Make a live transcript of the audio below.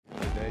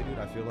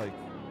feel like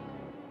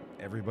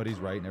everybody's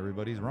right and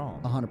everybody's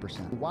wrong.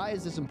 100%. Why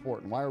is this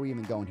important? Why are we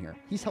even going here?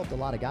 He's helped a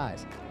lot of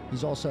guys.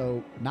 He's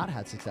also not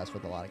had success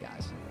with a lot of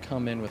guys.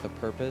 Come in with a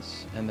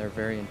purpose, and they're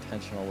very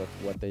intentional with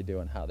what they do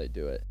and how they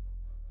do it.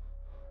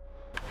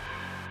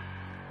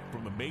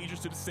 From the majors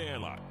to the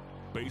sandlot,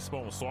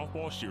 baseball and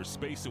softball share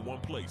space in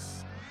one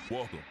place.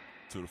 Welcome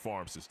to the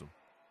farm system.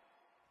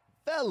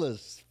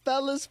 Fellas.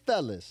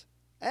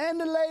 And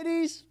the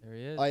ladies. There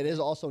he is. It is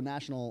also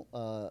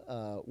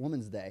National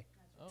Women's Day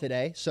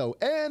today. So,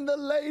 and the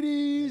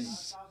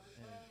ladies.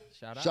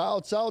 Shout out.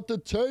 Shouts out to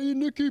Tay and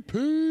Nikki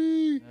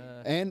P.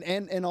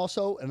 And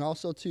also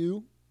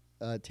to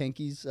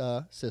Tanky's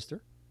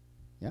sister.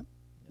 Yeah.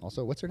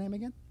 Also, what's her name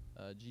again?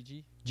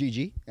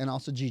 Gigi. And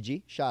also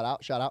Gigi. Shout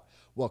out.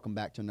 Welcome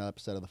back to another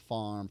episode of the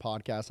Farm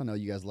Podcast. I know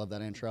you guys love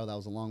that intro. That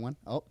was a long one.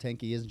 Oh,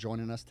 Tanky is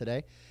joining us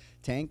today.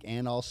 Tank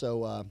and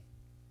also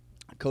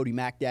Cody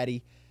Mac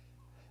Daddy.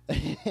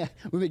 We've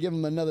been giving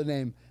him another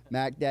name.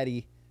 Mac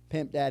Daddy,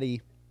 Pimp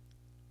Daddy,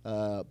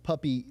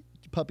 Puppy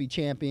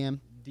Champion.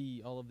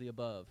 D, all of the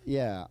above.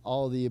 Yeah,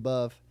 all of the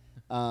above.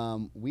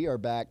 We are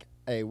back.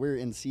 Hey, we're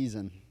in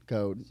season,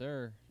 Code.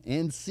 Sir.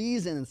 In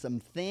season,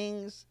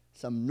 and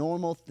some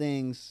normal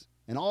things.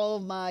 In all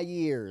of my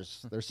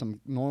years, there's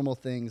some normal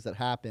things that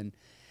happen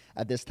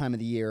at this time of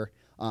the year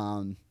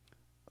from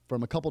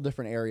a couple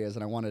different areas,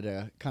 and I wanted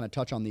to kind of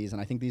touch on these,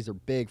 and I think these are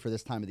big for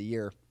this time of the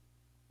year.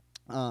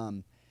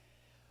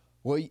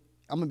 Well,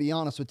 I'm going to be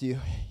honest with you.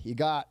 You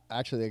got,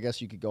 actually, I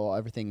guess you could go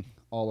everything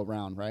all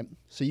around, right?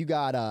 So you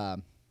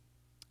got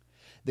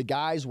the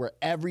guys where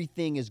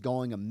everything is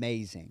going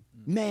amazing.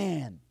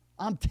 Man,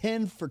 I'm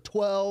 10 for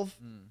 12.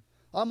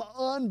 I'm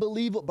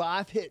unbelievable, but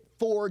I've hit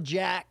 4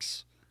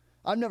 jacks.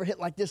 I've never hit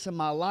like this in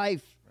my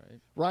life,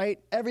 right?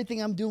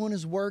 Everything I'm doing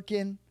is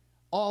working.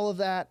 All of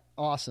that,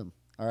 awesome,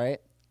 all right?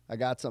 I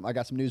got some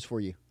news for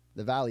you.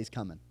 The Valley's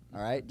coming,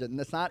 all right? And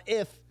it's not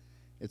if,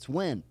 it's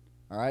when.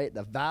 All right,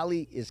 the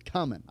Valley is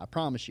coming. I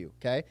promise you.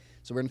 Okay,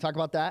 so we're gonna talk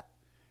about that,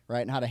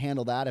 right, and how to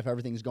handle that if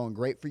everything's going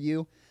great for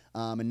you,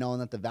 and knowing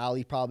that the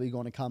Valley probably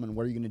going to come, and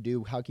what are you gonna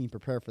do? How can you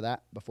prepare for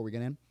that before we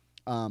get in?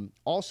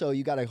 Also,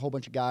 you got a whole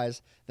bunch of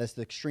guys that's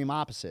the extreme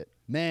opposite.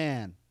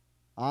 Man,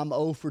 I'm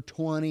 0 for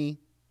 20.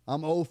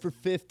 I'm 0 for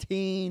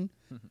 15.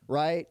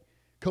 Right?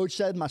 Coach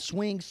said my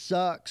swing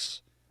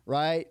sucks.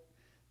 Right?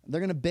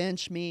 They're gonna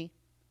bench me.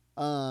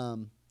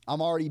 I'm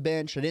already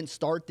benched. I didn't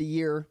start the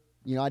year.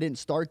 I didn't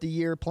start the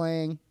year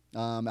playing.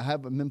 I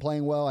haven't been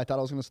playing well. I thought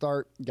I was going to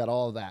start. Got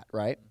all of that,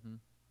 right?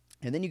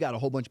 And then you got a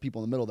whole bunch of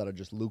people in the middle that are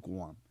just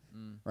lukewarm,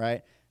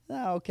 right?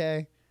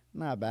 Okay,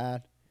 not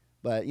bad.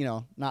 But,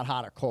 not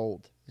hot or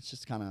cold. It's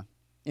just kind of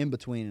in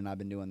between, and I've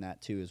been doing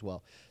that too as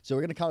well. So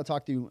we're going to kind of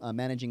talk through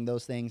managing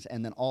those things,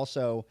 and then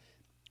also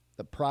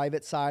the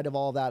private side of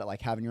all that,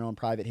 like having your own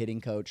private hitting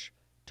coach,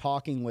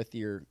 talking with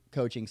your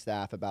coaching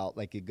staff about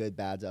like the good,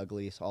 bads,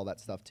 uglies, all that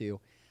stuff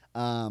too.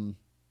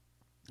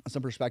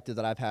 Some perspective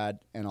that I've had,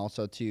 and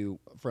also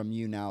from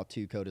you now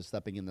to Coda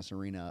stepping in this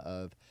arena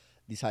of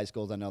these high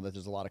schools. I know that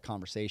there's a lot of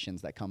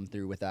conversations that come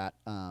through with that,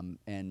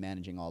 and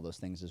managing all those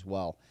things as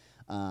well.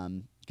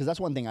 Because that's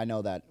one thing I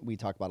know that we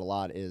talk about a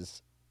lot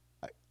is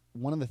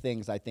one of the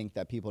things I think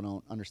that people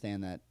don't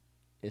understand that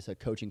is a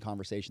coaching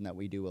conversation that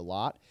we do a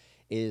lot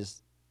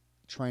is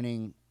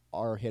training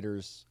our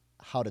hitters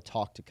how to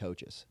talk to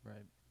coaches, Right.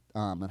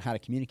 And how to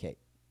communicate.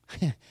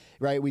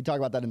 Right? We talk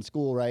about that in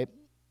school, right?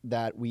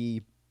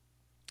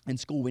 In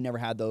school, we never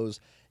had those,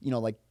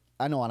 like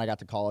I know when I got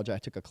to college, I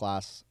took a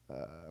class,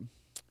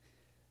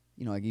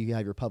 like you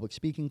have your public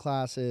speaking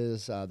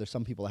classes. There's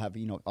some people that have,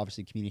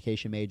 obviously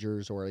communication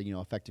majors or,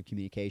 effective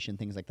communication,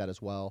 things like that as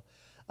well.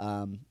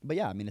 But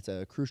yeah, I mean, it's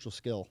a crucial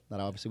skill that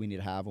obviously we need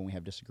to have when we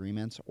have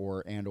disagreements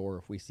or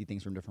if we see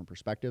things from different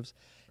perspectives.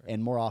 Right.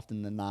 And more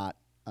often than not,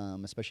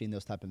 especially in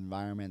those type of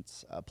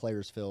environments,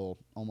 players feel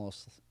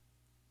almost, I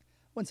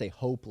wouldn't say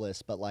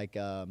hopeless, but like,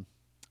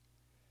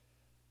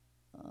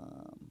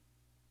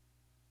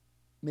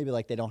 maybe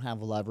like they don't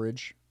have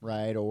leverage,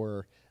 right?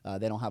 Or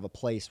they don't have a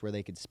place where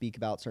they could speak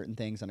about certain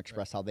things and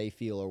express how they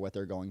feel or what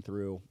they're going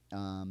through,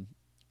 and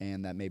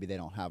that maybe they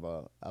don't have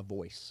a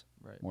voice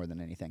more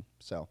than anything.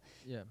 So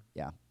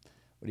yeah.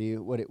 What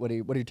do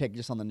you take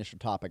just on the initial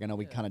topic? I know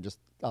we kind of just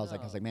I was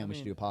like, man, we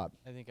should do a pod.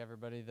 I think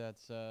everybody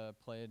that's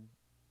played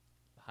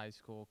high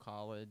school,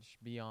 college,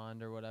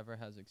 beyond, or whatever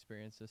has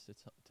experienced this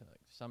to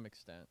some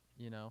extent.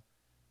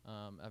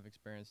 I've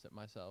experienced it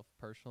myself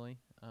personally.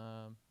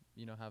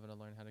 Having to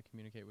learn how to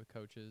communicate with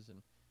coaches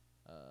and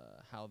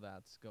how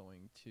that's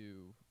going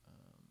to,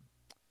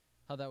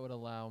 how that would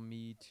allow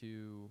me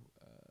to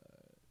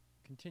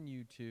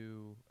continue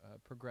to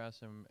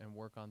progress and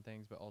work on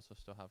things, but also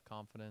still have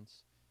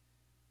confidence.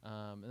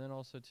 And then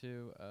also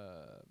to,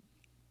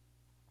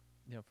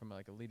 from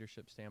like a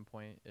leadership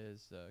standpoint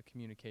is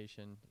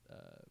communication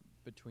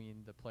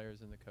between the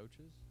players and the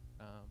coaches.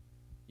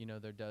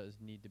 There does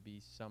need to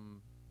be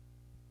some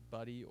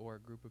buddy or a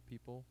group of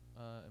people,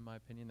 in my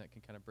opinion, that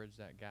can kind of bridge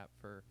that gap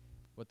for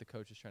what the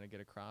coach is trying to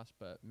get across.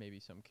 But maybe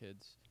some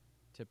kids,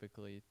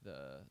 typically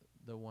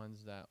the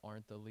ones that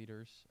aren't the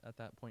leaders at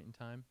that point in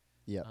time,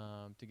 Yep.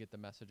 To get the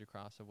message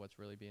across of what's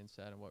really being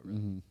said and what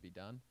really needs to be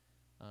done.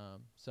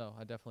 So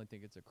I definitely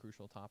think it's a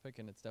crucial topic,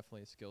 and it's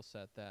definitely a skill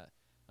set that,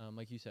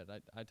 like you said,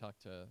 I talk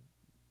to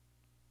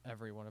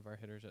every one of our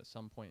hitters at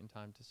some point in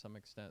time to some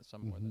extent,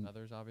 some more than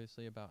others,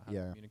 obviously, about how to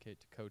communicate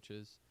to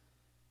coaches,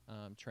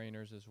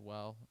 trainers as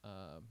well,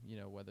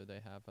 whether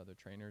they have other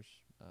trainers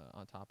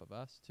on top of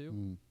us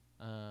too,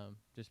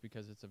 just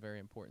because it's a very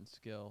important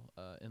skill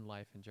in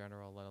life in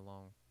general, let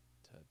alone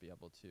to be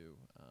able to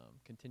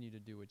continue to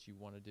do what you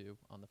want to do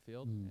on the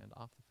field and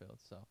off the field.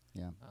 So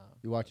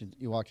you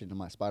walked into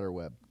my spider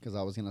web, because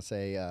I was going to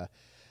say the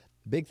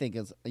big thing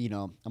is, I'm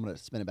going to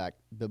spin it back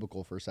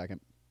biblical for a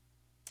second,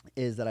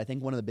 is that I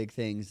think one of the big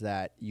things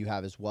that you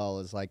have as well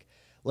is, like,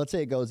 let's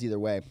say it goes either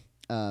way.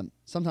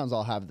 Sometimes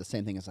I'll have the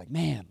same thing. It's like,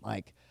 man,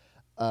 like,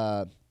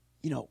 wow,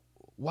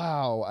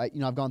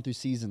 I've gone through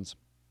seasons.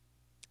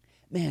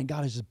 Man,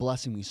 God is just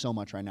blessing me so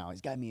much right now.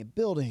 He's got me a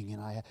building,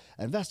 and an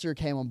investor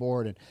came on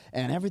board,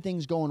 and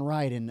everything's going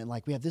right. And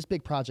like, we have this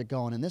big project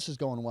going, and this is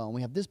going well. And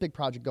we have this big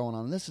project going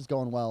on, and this is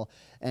going well.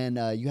 And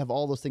you have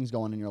all those things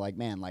going, and you're like,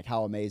 man, like,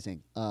 how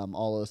amazing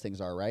all those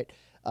things are, right?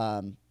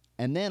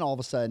 And then all of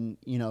a sudden,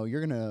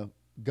 you're going to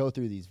go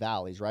through these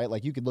valleys, right?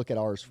 Like, you could look at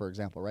ours, for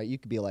example, right? You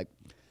could be like,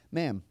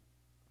 man,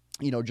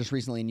 just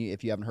recently, and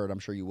if you haven't heard, I'm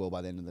sure you will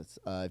by the end of this,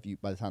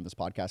 by the time this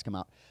podcast come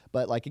out.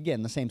 But like,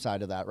 again, the same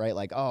side of that, right?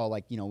 Like,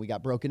 we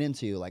got broken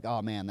into, like,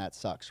 oh man, that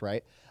sucks,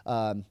 right?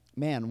 And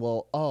then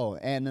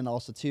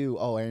also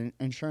too,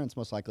 insurance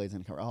most likely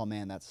isn't covered. Oh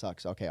man, that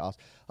sucks. Okay, awesome.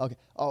 Okay.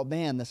 Oh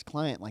man, this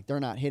client, like, they're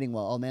not hitting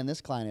well. Oh man,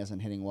 this client isn't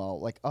hitting well.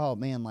 Like, oh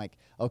man, like,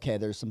 okay,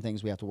 there's some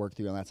things we have to work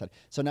through on that side.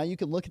 So now you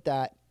can look at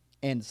that,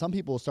 and some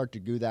people will start to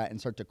do that and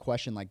start to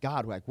question, like,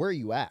 God, like, where are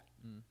you at?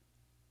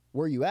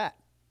 Where are you at?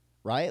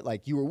 Right?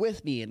 Like, you were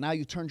with me, and now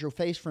you turned your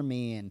face from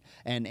me,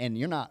 and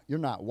you're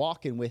not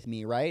walking with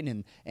me, right?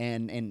 And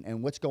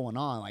what's going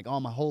on? Like,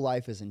 my whole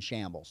life is in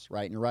shambles,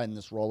 right? And you're riding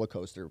this roller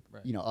coaster,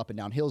 right, up and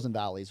down hills and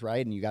valleys,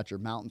 right? And you got your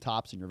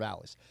mountaintops and your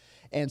valleys.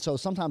 And so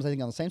sometimes I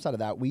think on the same side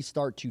of that, we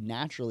start to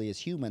naturally, as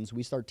humans,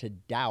 we start to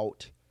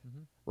doubt,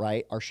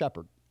 right, our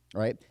shepherd,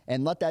 right?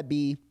 And let that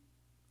be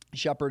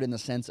shepherd in the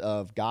sense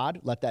of God.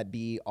 Let that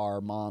be our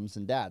moms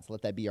and dads.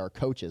 Let that be our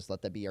coaches.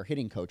 Let that be our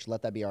hitting coach.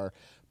 Let that be our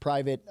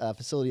private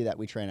facility that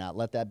we train at.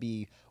 Let that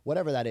be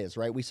whatever that is,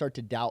 right? We start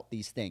to doubt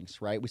these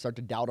things, right? We start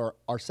to doubt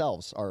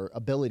ourselves, our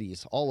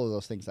abilities, all of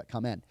those things that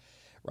come in,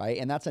 right?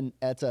 And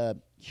that's a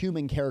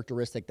human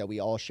characteristic that we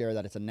all share,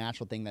 that it's a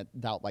natural thing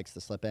that doubt likes to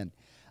slip in.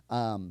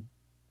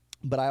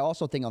 But I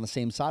also think on the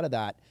same side of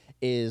that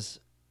is,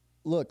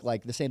 look,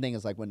 like, the same thing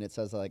is like when it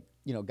says, like,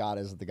 God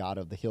is the God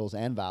of the hills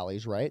and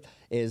valleys, right?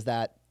 Is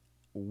that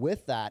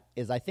with that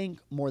is, I think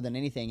more than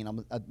anything,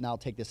 and I'll now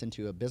take this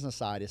into a business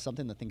side, is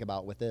something to think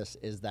about with this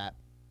is that,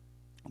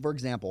 for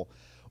example,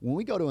 when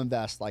we go to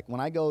invest, like when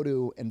I go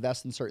to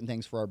invest in certain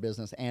things for our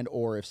business, and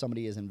or if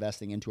somebody is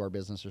investing into our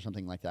business or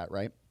something like that,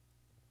 right?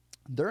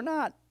 They're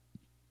not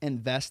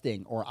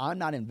investing, or I'm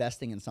not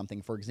investing in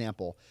something, for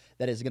example,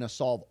 that is going to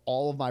solve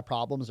all of my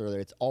problems, or that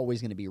it's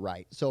always going to be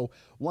right. So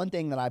one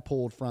thing that I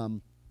pulled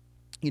from,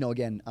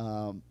 again,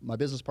 my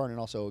business partner, and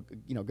also,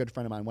 a good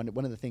friend of mine,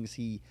 one of the things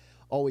he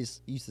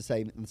always used to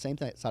say, and the same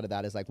side of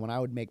that is, like, when I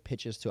would make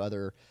pitches to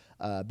other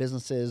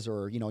businesses,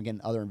 or,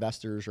 again, other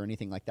investors or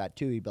anything like that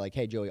too, he'd be like,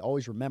 hey, Joey,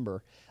 always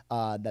remember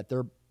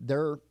that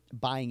they're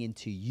buying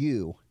into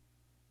you,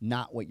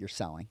 not what you're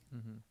selling,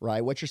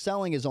 right? What you're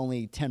selling is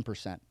only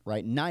 10%,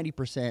 right?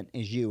 90%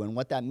 is you. And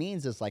what that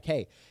means is, like,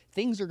 hey,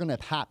 things are going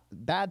to happen.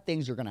 Bad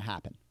things are going to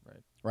happen,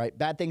 right?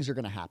 Bad things are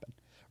going to happen,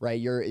 right?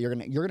 You're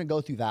going to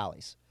go through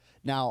valleys.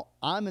 Now,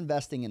 I'm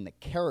investing in the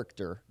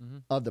character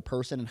of the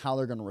person and how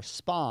they're going to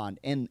respond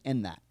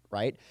in that,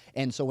 right?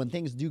 And so when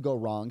things do go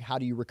wrong, how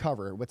do you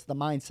recover? What's the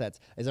mindsets?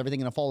 Is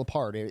everything going to fall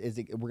apart? We're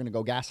going to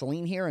go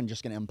gasoline here and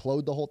just going to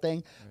implode the whole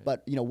thing? Right.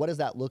 But, what does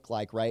that look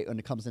like, right? When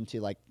it comes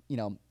into, like,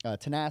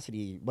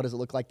 tenacity, what does it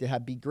look like to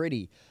be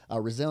gritty,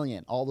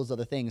 resilient, all those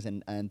other things,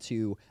 and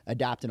to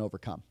adapt and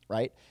overcome,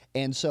 right?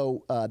 And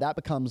so that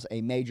becomes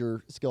a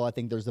major skill. I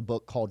think there's a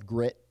book called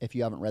Grit, if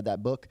you haven't read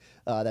that book,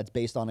 that's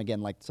based on,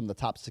 again, like, some of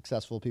the top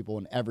successful people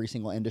in every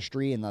single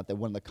industry, and that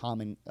one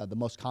of the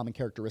most common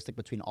characteristic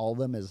between all of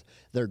them is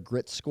their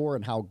grit score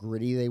and how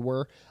gritty they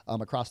were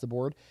across the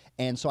board.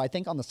 And so I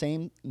think on the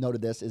same note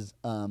of this is,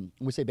 when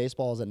we say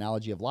baseball as an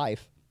analogy of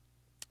life,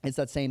 it's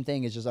that same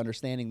thing, is just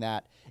understanding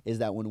that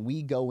when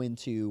we go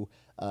into,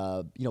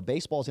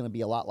 baseball is going to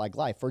be a lot like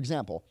life. For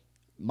example,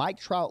 Mike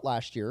Trout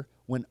last year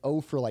went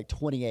 0 for like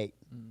 28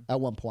 at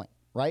one point,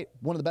 right?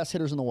 One of the best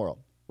hitters in the world,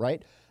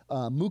 right?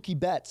 Mookie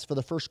Betts for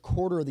the first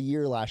quarter of the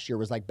year last year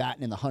was like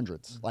batting in the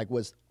hundreds, like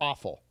was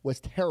awful, was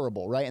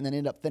terrible, right? And then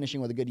ended up finishing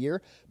with a good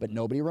year, but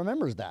nobody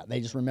remembers that. They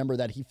just remember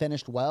that he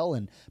finished well,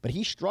 but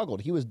he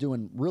struggled. He was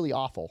doing really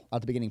awful at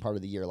the beginning part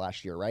of the year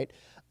last year, right?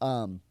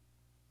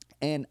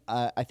 And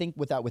I think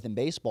within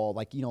baseball,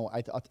 like,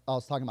 I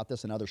was talking about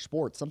this in other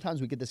sports. Sometimes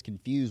we get this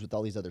confused with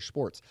all these other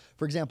sports.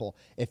 For example,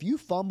 if you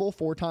fumble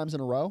 4 times in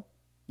a row,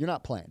 you're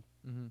not playing.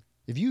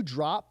 If you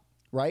drop,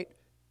 right,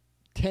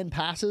 10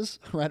 passes,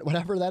 right,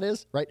 whatever that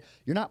is, right,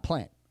 you're not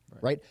playing.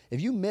 right?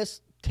 If you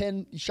miss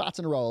 10 shots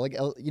in a row, like,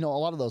 a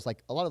lot of those,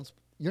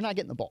 you're not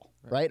getting the ball,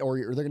 right? Or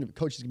they're going to,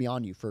 coaches going to be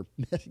on you for,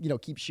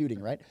 keep shooting,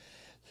 right?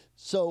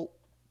 So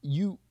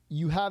you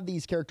have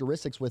these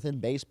characteristics within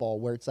baseball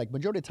where it's like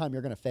majority of the time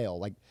you're going to fail.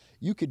 Like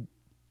you could,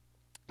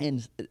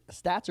 and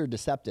stats are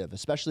deceptive,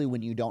 especially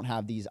when you don't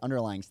have these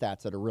underlying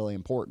stats that are really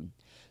important.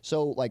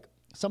 So like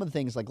some of the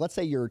things, like let's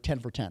say you're 10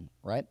 for 10,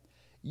 right?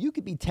 You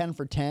could be 10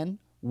 for 10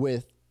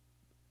 with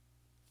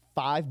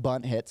 5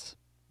 bunt hits,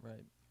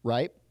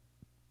 right?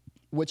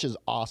 Which is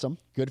awesome.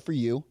 Good for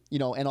you.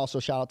 And also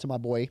shout out to my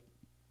boy,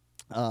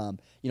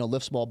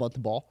 lift small, bunt the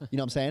ball. You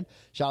know what I'm saying?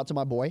 Shout out to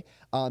my boy.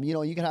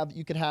 You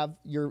could have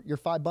your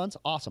 5 bunts.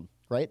 Awesome,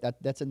 right?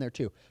 That's in there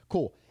too.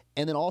 Cool.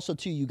 And then also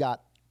too, you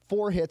got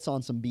 4 hits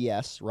on some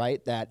BS,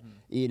 right? That,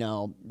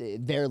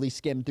 barely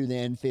skimmed through the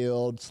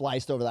infield,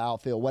 sliced over the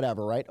outfield,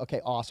 whatever, right?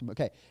 Okay, awesome.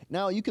 Okay.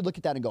 Now you could look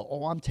at that and go,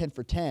 oh, I'm 10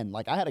 for 10.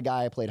 Like I had a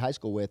guy I played high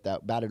school with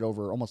that batted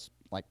over almost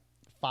like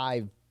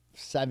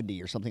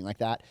 570 or something like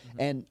that.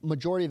 And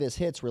majority of his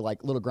hits were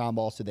like little ground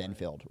balls to the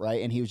infield,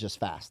 right? And he was just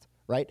fast,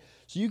 right?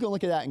 So you can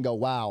look at that and go,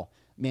 wow,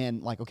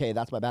 man, like, okay,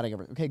 that's my batting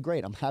average. Okay,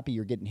 great. I'm happy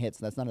you're getting hits.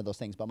 That's none of those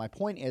things. But my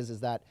point is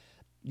that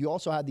you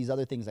also have these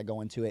other things that go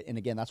into it. And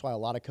again, that's why a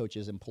lot of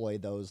coaches employ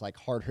those like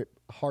hard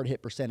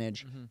hit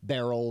percentage,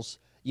 barrels,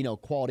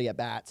 quality at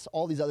bats,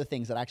 all these other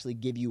things that actually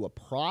give you a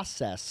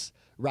process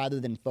rather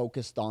than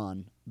focused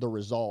on the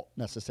result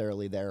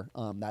necessarily there,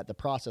 that the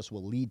process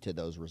will lead to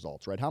those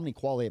results, right? How many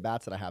quality at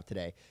bats that I have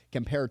today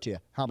compared to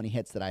how many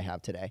hits that I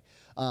have today?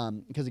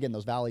 Because again,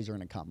 those valleys are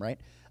going to come, right?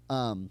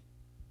 And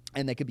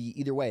they could be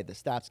either way. The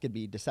stats could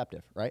be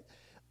deceptive, right?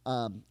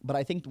 But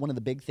I think one of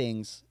the big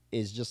things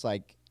is just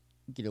like,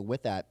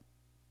 with that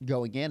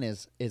going in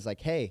is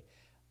like, hey,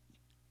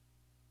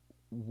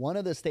 one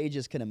of the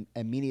stages can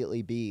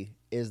immediately be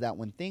is that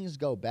when things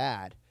go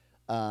bad,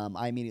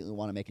 I immediately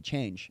want to make a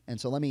change. And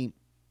so let me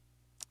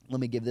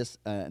give this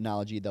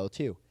analogy though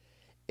too.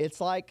 It's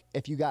like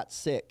if you got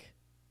sick,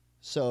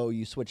 so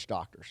you switch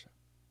doctors.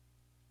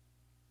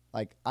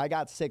 Like I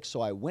got sick, so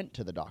I went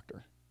to the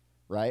doctor,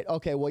 right?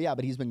 Okay, well, yeah,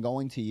 but he's been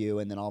going to you,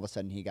 and then all of a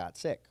sudden he got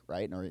sick,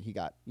 right? Or he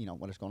got,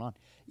 what is going on?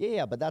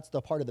 Yeah, but that's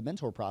the part of the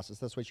mentor process.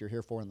 That's what you're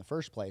here for in the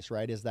first place,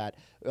 right? Is that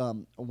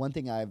one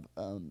thing I've,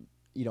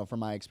 from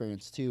my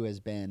experience too, has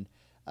been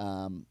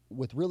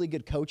with really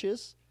good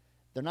coaches,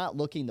 they're not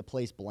looking to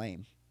place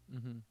blame.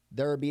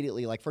 They're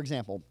immediately like, for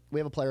example, we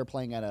have a player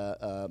playing at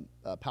a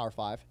Power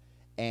 5,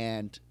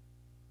 and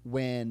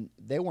when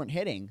they weren't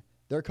hitting,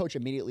 their coach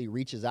immediately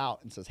reaches out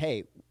and says,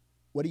 hey,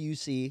 what do you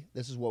see?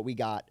 This is what we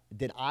got.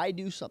 Did I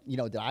do something?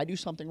 Did I do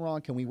something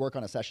wrong? Can we work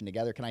on a session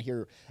together? Can I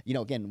hear,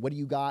 again, what do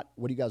you got?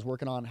 What are you guys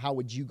working on? How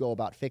would you go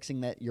about fixing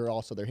that? You're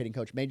also their hitting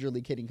coach, major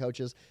league hitting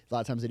coaches. A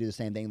lot of times they do the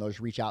same thing. They'll just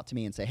reach out to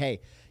me and say,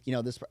 hey,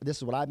 this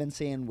is what I've been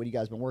seeing. What do you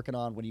guys been working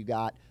on? What do you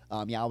got?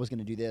 I was going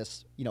to do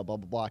this, blah, blah,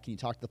 blah. Can you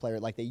talk to the player?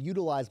 Like they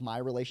utilize my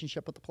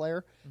relationship with the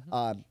player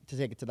to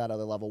take it to that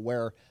other level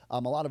where a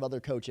lot of other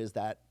coaches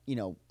that,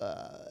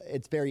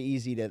 it's very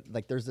easy to,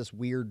 like, there's this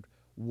weird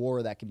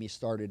war that can be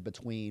started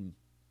between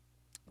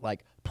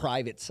like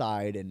private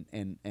side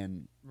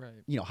and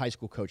right. High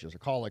school coaches or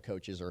college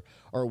coaches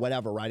or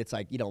whatever, right? It's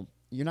like,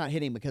 you're not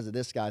hitting because of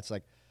this guy. It's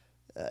like,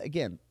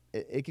 again,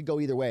 it could go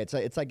either way.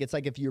 It's like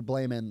if you're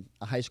blaming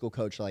a high school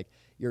coach, like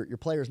your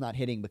player's not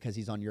hitting because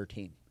he's on your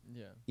team.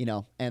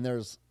 Yeah. And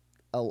there's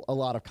a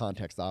lot of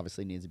context that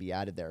obviously needs to be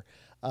added there.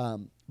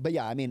 But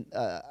yeah, I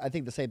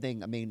think the same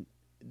thing.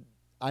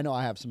 I know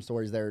I have some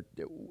stories there.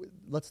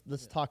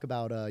 Let's talk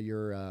about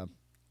your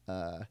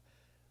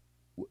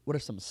what are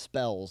some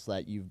spells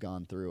that you've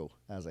gone through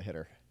as a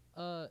hitter?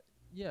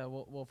 Yeah.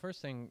 Well,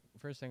 first thing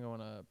I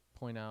want to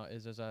point out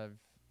is as I've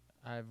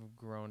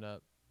grown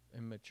up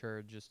and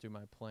matured just through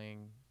my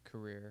playing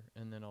career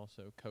and then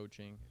also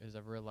coaching, is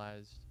I've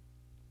realized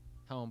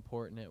how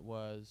important it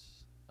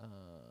was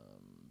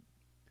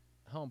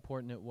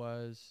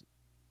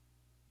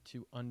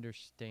to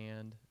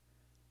understand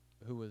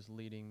who was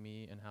leading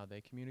me and how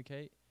they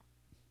communicate.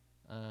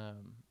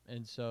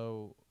 And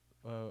so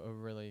a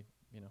really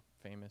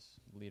famous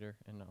leader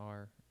in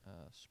our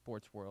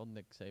sports world,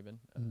 Nick Saban,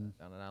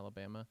 down in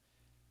Alabama.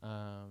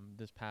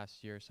 This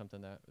past year,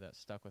 something that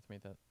stuck with me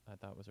that I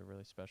thought was a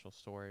really special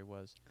story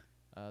was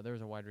there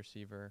was a wide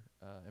receiver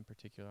in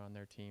particular on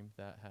their team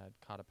that had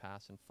caught a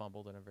pass and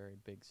fumbled in a very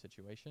big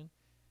situation.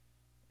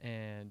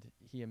 And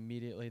he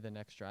immediately, the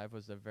next drive,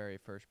 was the very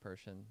first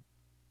person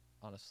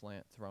on a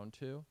slant thrown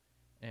to.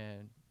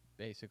 And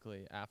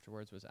basically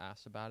afterwards was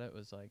asked about it,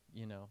 was like,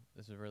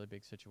 this is a really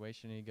big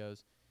situation. And he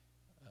goes,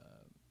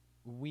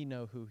 we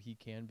know who he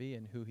can be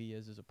and who he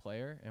is as a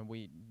player, and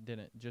we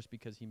didn't, just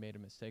because he made a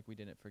mistake, we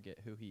didn't forget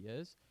who he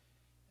is.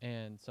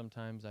 And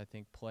sometimes I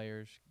think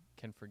players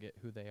can forget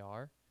who they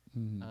are,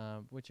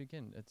 which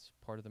again, it's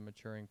part of the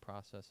maturing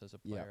process as a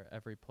player. Yeah.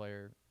 Every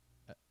player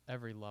at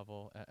every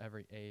level, at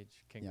every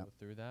age can go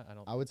through that.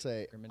 I would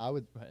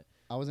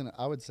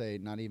say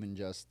not even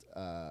just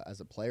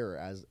as a player,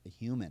 as a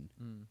human,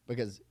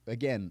 because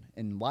again,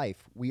 in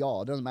life,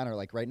 it doesn't matter,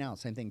 like right now,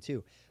 same thing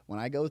too. When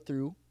I go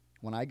through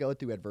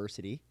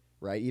adversity,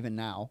 right? Even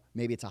now,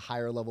 maybe it's a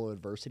higher level of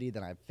adversity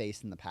than I've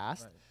faced in the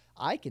past. Right.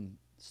 I can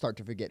start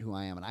to forget who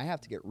I am, and I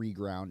have to get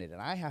regrounded,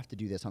 and I have to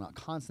do this on a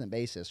constant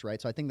basis,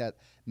 right? So I think that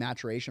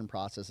maturation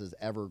process is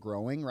ever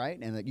growing, right?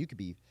 And that you could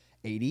be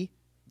 80,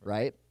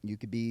 right? You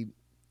could be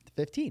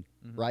 15,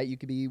 right? You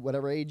could be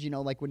whatever age,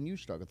 like when you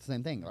struggle. It's the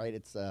same thing, right?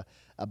 It's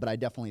but I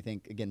definitely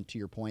think, again, to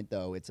your point,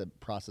 though, it's a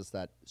process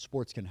that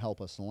sports can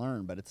help us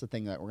learn, but it's a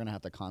thing that we're going to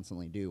have to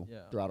constantly do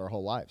throughout our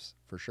whole lives,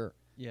 for sure.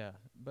 Yeah,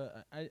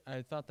 but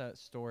I thought that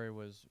story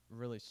was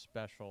really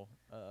special.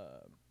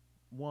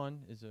 One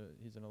is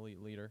he's an elite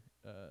leader,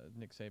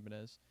 Nick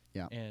Saban is.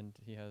 Yeah. And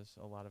he has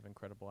a lot of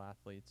incredible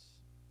athletes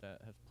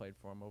that have played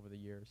for him over the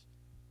years.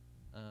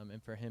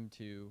 And for him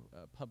to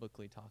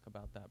publicly talk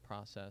about that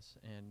process,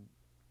 and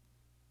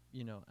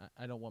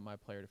I don't want my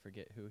player to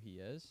forget who he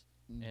is,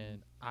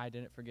 and I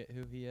didn't forget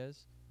who he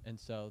is, and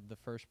so the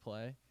first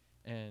play,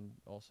 and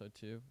also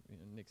too,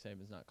 Nick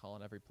Saban's not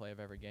calling every play of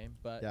every game,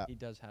 but he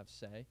does have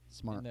say.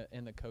 Smart.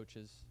 And the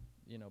coaches,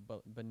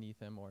 beneath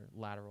him or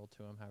lateral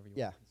to him, however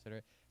you want to consider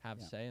it, have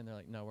say, and they're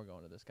like, no, we're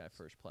going to this guy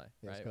first play,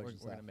 right? We're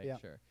going to make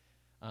sure,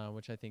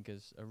 which I think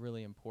is a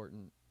really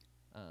important.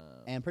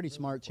 And pretty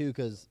smart too,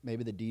 because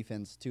maybe the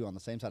defense too on the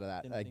same side of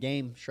that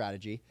game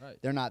strategy. Right.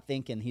 They're not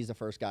thinking he's the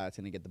first guy that's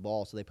going to get the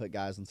ball, so they put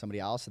guys on somebody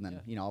else, and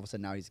then all of a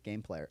sudden now he's a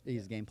game player.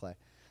 He's gameplay,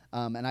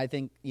 and I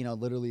think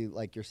literally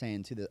like you're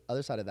saying too, the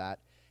other side of that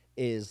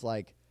is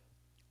like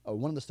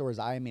one of the stories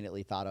I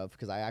immediately thought of,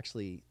 because I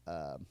actually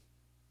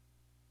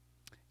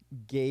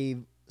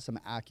gave some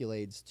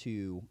accolades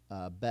to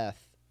Beth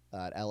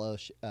at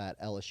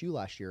LSU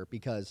last year,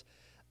 because.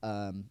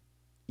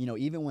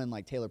 Even when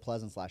like Taylor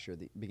Pleasance last year,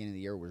 the beginning of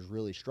the year, was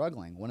really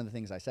struggling, one of the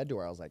things I said to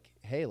her, I was like,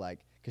 hey, like,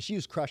 because she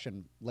was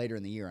crushing later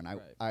in the year, and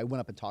I went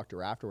up and talked to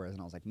her afterwards,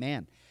 and I was like,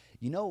 man,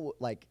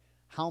 like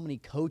how many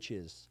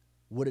coaches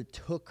would have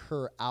took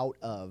her out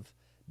of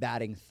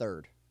batting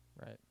third?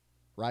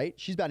 Right?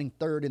 She's batting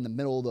third in the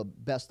middle of the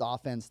best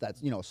offense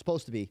that's,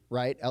 supposed to be,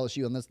 right?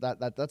 LSU,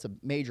 and that's a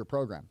major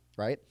program,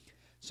 right?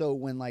 So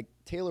when like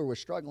Taylor was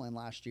struggling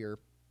last year,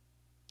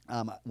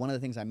 one of the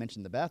things I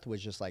mentioned to Beth was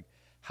just like,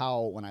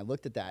 how when I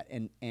looked at that,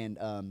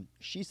 and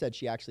she said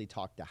she actually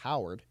talked to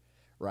Howard,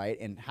 right?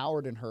 And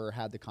Howard and her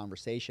had the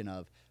conversation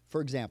of, for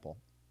example,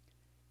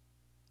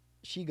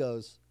 she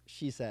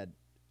said,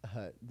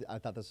 I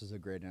thought this was a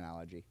great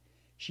analogy.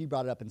 She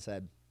brought it up and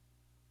said,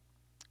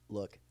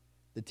 look,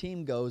 the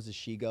team goes as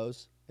she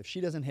goes. If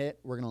she doesn't hit,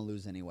 we're going to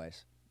lose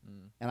anyways.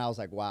 And I was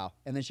like, wow.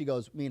 And then she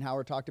goes, me and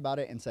Howard talked about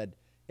it and said,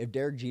 if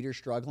Derek Jeter's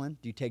struggling,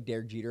 do you take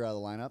Derek Jeter out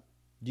of the lineup?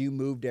 Do you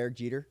move Derek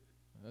Jeter?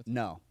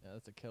 No. Yeah,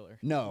 that's a killer.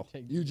 No.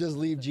 You just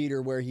leave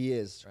Jeter where he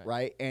is,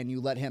 right? And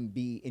you let him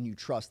be, and you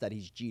trust that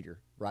he's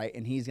Jeter, right?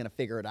 And he's going to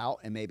figure it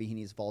out, and maybe he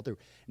needs to fall through.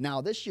 Now,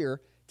 this year,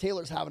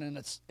 Taylor's having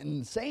an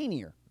insane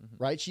year,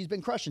 right? She's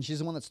been crushing. She's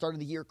the one that started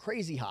the year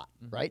crazy hot,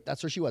 right?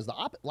 That's where she was.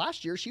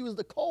 Last year, she was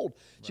the cold.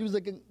 She was the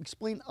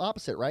complete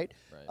opposite, right?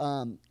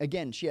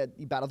 Again, she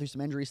battled through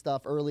some injury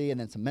stuff early, and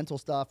then some mental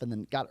stuff, and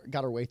then got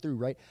her way through,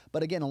 right?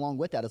 But again, along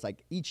with that, it's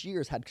like each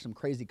year's had some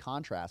crazy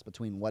contrast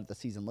between what the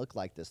season looked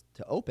like this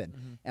to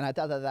open. And I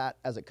thought that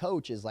as a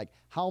coach is like,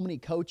 how many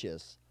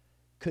coaches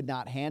could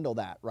not handle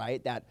that,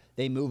 right? That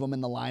they move them in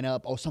the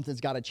lineup. Oh,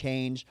 something's got to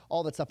change.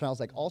 All that stuff. And I was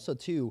like, also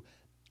too,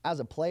 as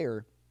a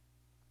player,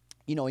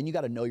 and you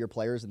got to know your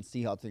players and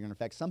see how it's going to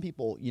affect. Some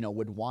people,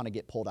 would want to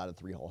get pulled out of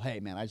the 3-hole. Hey,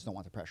 man, I just don't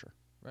want the pressure,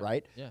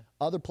 right? Yeah.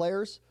 Other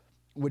players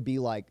would be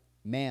like,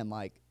 man,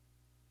 like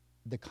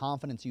the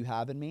confidence you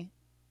have in me,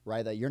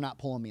 right? That you're not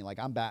pulling me like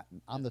I'm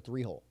the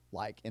 3-hole.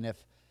 Like, and if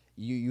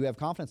you have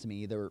confidence in me,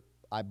 either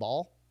I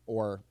ball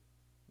or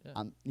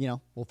I'm,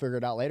 we'll figure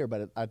it out later.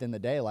 But at the end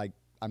of the day, like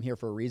I'm here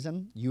for a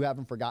reason. You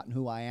haven't forgotten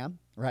who I am,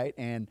 right?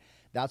 And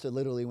that's what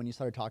literally when you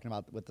started talking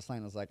about with the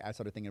slang, I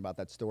started thinking about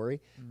that story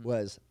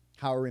was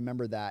how I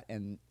remember that.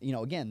 And,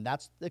 again,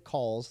 that's the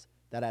calls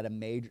that at a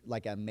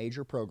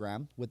major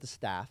program with the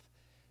staff,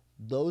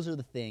 those are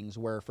the things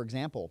where, for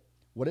example,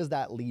 what does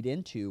that lead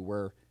into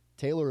where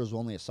Taylor was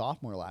only a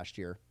sophomore last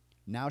year.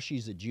 Now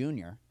she's a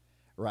junior,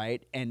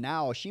 right? And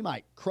now she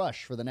might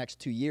crush for the next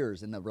 2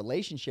 years. And the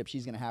relationship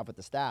she's going to have with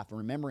the staff, and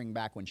remembering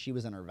back when she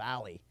was in her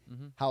valley,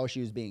 how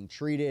she was being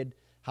treated,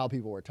 how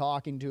people were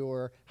talking to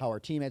her, how her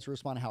teammates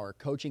responded, how her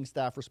coaching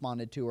staff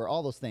responded to her,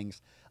 all those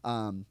things.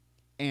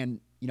 And,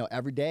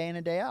 every day in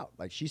and day out,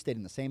 like she stayed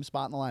in the same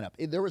spot in the lineup.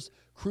 There was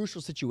crucial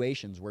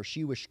situations where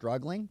she was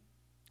struggling.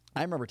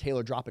 I remember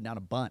Taylor dropping down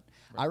a bunt.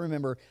 Right. I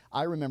remember,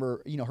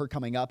 her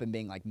coming up and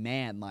being like,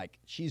 man, like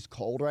she's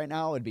cold right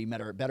now. It'd be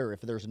better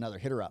if there's another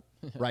hitter up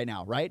right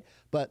now. Right.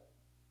 But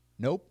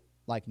nope,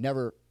 like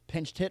never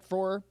pinched hit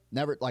for her.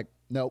 Never like,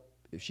 nope.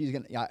 If she's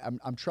going to,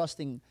 I'm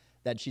trusting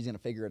that she's going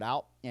to figure it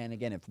out. And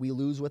again, if we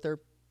lose with her,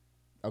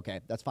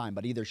 okay, that's fine.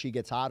 But either she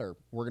gets hot or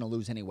we're going to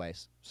lose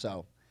anyways.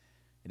 So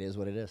it is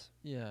what it is.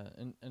 Yeah,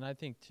 and I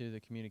think, too,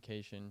 the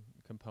communication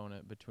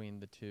component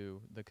between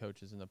the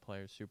coaches and the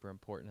players, super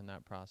important in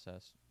that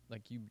process.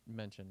 Like you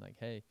mentioned, like,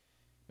 hey,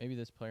 maybe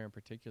this player in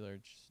particular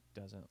just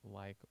doesn't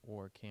like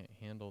or can't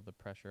handle the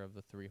pressure of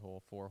the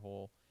 3-hole,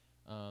 4-hole,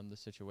 the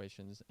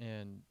situations,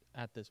 and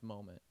at this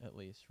moment at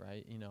least,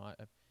 right? You know, I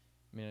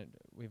mean,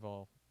 we've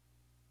all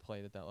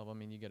played at that level. I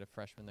mean, you get a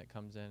freshman that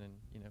comes in and,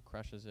 you know,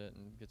 crushes it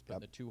and gets put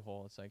in the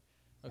 2-hole. It's like,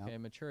 okay,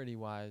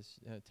 maturity-wise,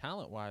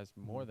 talent-wise,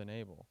 more than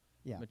able.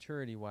 Yeah.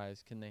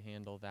 Maturity-wise, can they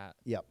handle that?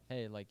 Yep.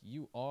 Hey, like,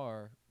 you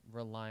are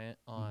reliant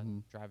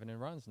on driving in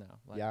runs now.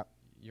 Like, Yep.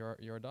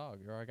 you're a dog.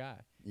 You're a guy.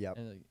 Yep.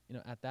 And, you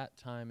know, at that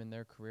time in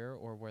their career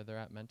or where they're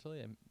at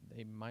mentally,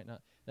 they might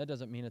not. That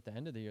doesn't mean at the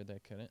end of the year they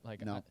couldn't.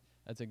 Like, No.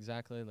 that's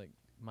exactly, like,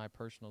 my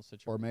personal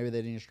situation. Or maybe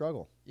they didn't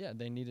struggle Yeah,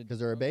 they needed because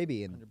they're a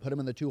baby and put them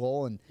in the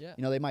 2-hole. And, Yeah.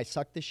 you know, they might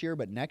suck this year,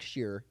 but next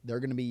year they're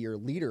going to be your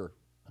leader.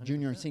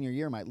 Junior and 100%. senior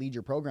year might lead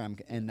your program,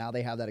 and now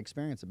they have that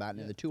experience of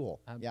batting in the 2-hole.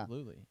 Yeah.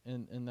 Absolutely.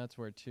 And that's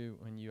where, too,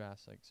 when you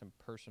ask, like, some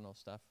personal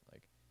stuff,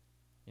 like,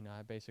 you know,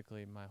 I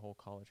basically, my whole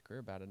college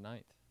career batted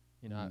ninth.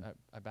 You know,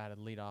 I batted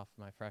leadoff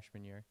my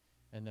freshman year,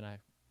 and then I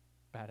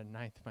batted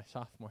ninth my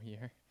sophomore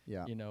year.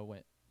 Yeah. You know,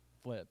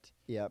 flipped.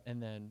 Yep.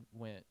 And then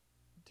went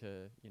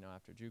to, you know,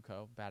 after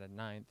JUCO, batted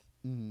ninth.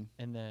 Mm-hmm.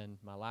 And then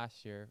my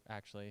last year,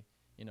 actually,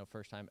 you know,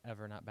 first time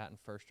ever not batting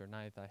first or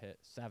ninth, I hit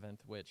seventh,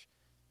 which,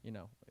 you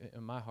know,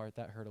 in my heart,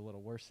 that hurt a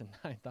little worse than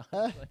ninth,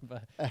 honestly.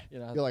 But, you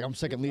know, You're like, I'm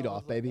second lead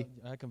off, baby.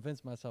 I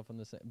convinced myself on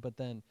this. But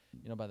then,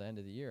 you know, by the end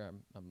of the year,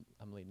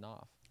 I'm leading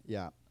off.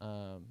 Yeah.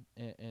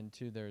 And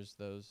two, there's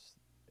those,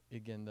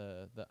 again,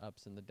 the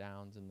ups and the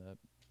downs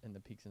and the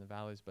peaks and the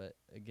valleys. But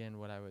again,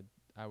 what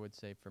I would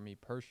say for me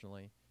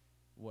personally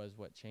was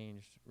what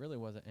changed really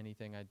wasn't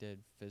anything I did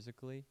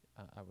physically.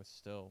 I was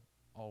still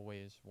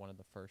always one of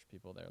the first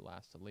people there,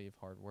 last to leave,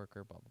 hard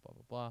worker, blah, blah, blah,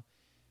 blah,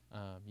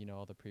 blah. You know,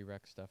 all the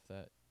prereq stuff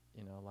that,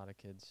 you know, a lot of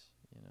kids,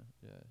 you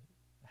know,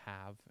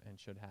 have and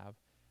should have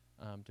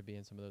to be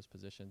in some of those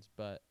positions.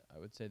 But I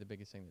would say the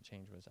biggest thing that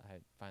changed was I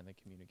had finally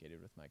communicated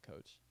with my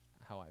coach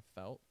how I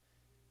felt,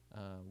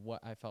 what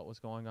I felt was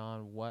going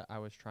on, what I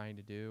was trying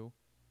to do.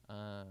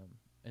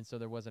 And so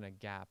there wasn't a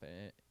gap.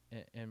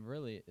 And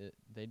really,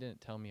 they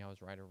didn't tell me I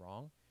was right or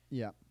wrong.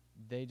 Yeah.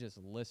 They just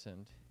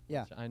listened.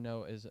 Yeah. Which I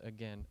know is,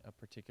 again, a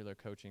particular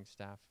coaching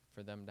staff,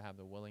 for them to have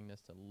the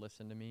willingness to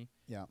listen to me.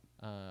 Yeah.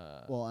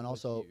 Well, and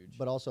was also, huge.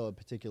 but also a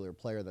particular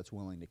player that's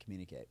willing to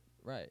communicate.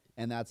 Right.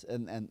 And that's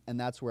and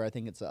that's where I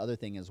think it's the other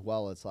thing as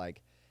well. It's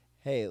like,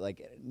 hey,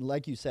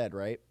 like you said,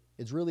 right?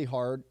 It's really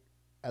hard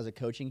as a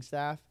coaching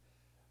staff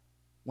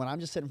when I'm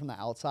just sitting from the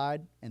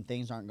outside and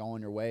things aren't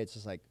going your way. It's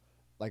just like,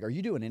 are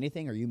you doing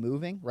anything? Are you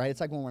moving? Right? It's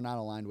like when we're not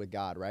aligned with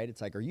God, right? It's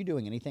like, are you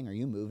doing anything? Are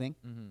you moving?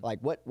 Mm-hmm. Like,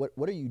 what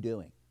are you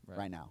doing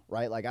right now?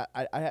 Right? Like,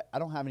 I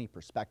don't have any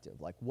perspective.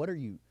 Like, what are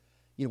you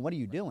what are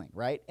you doing?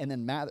 Right? And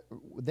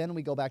then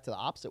we go back to the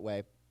opposite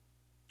way,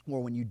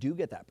 where when you do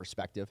get that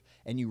perspective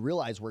and you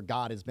realize where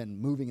God has been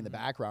moving in the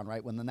background,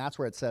 right? Then that's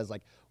where it says,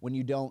 like, when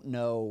you don't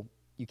know,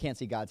 you can't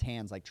see God's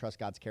hands, like, trust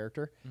God's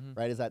character,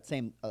 right? Is that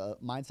same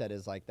mindset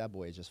is like, that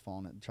boy is just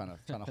falling and trying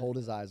to hold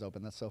his eyes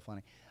open. That's so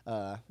funny.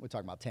 We're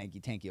talking about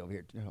Tanky over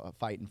here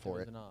fighting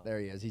for it. There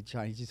he is.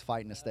 He's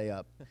fighting to stay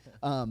up.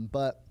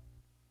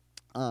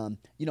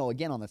 You know,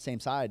 again, on the same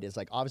side is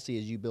like, obviously,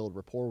 as you build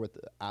rapport with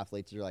the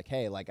athletes, you're like,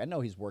 hey, like, I know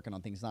he's working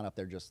on things. He's not up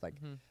there just like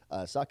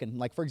sucking.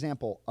 Like, for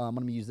example, I'm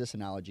going to use this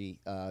analogy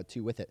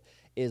too with it,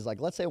 is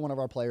like, let's say one of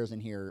our players in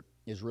here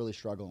is really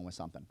struggling with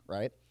something,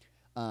 right?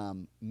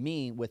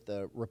 Me, with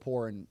the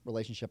rapport and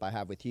relationship I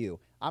have with you,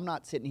 I'm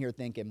not sitting here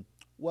thinking,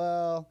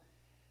 well,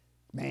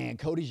 man,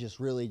 Cody's just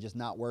really just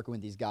not working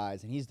with these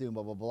guys, and he's doing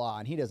blah, blah, blah,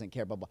 and he doesn't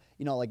care, blah, blah.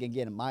 You know, like,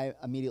 again, my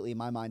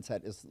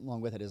mindset is,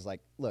 along with it, is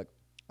like, look,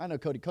 I know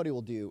Cody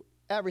will do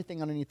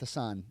everything underneath the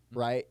sun,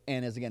 right?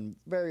 And is, again,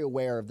 very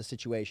aware of the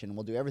situation.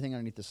 We'll do everything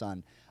underneath the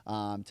sun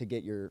to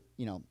get your,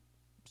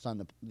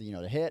 son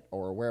to hit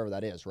or wherever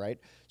that is, right?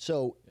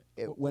 So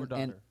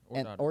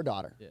Or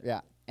daughter.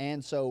 Yeah.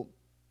 And so,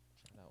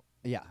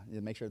 yeah,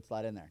 make sure it's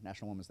slide in there.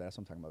 National Women's Day. That's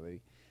what I'm talking about,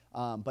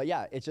 baby. But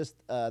yeah, it's just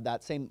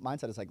that same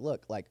mindset. It's like,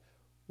 look, like,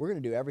 we're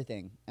going to do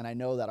everything. And I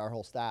know that our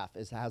whole staff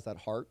has that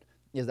heart,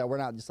 is that we're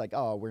not just like,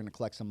 oh, we're going to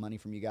collect some money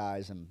from you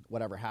guys and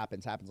whatever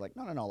happens. Like,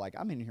 no. Like,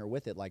 I'm in here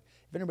with it. Like,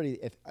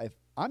 if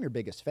I'm your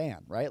biggest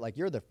fan, right? Like,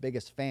 you're the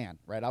biggest fan,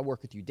 right? I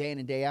work with you day in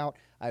and day out.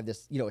 I have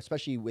this,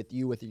 especially with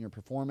you within your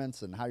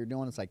performance and how you're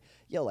doing. It's like,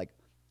 like,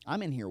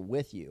 I'm in here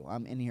with you.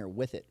 I'm in here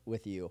with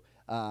you.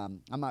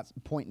 I'm not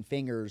pointing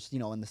fingers,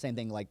 and the same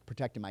thing, like,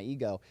 protecting my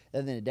ego. At the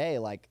end of the day,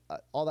 like,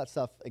 all that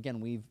stuff, again,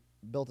 we've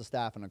built a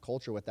staff and a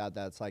culture with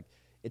that's like,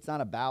 it's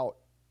not about,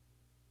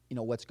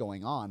 what's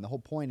going on. The whole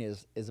point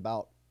is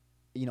about,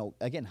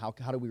 again, how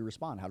do we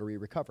respond? How do we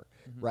recover,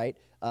 right?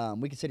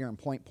 We can sit here and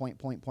point,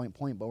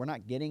 but we're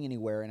not getting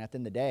anywhere. And at the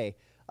end of the day,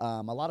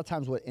 a lot of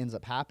times what ends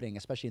up happening,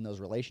 especially in those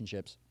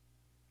relationships,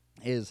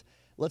 is,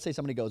 let's say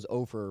somebody goes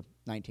 0 for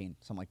 19,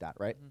 something like that,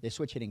 right? They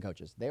switch hitting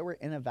coaches. They were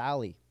in a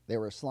valley. They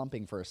were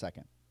slumping for a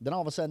second. Then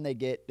all of a sudden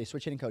they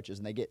switch hitting coaches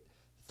and they get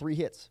 3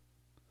 hits.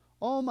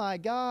 Oh my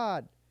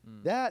God,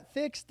 that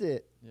fixed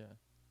it. Yeah.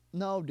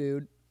 No,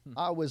 dude.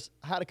 I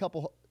had a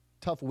couple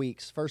tough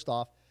weeks. First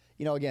off,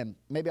 again,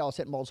 maybe I was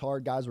hitting balls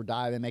hard. Guys were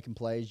diving, making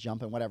plays,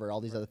 jumping, whatever, all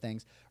these other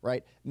things,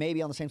 right?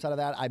 Maybe on the same side of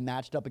that, I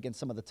matched up against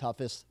some of the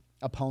toughest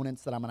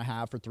opponents that I'm going to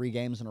have for 3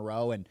 games in a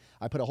row, and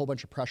I put a whole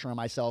bunch of pressure on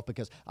myself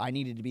because I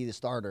needed to be the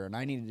starter and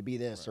I needed to be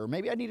this, or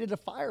maybe I needed a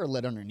fire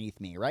lit underneath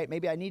me, right?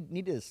 Maybe I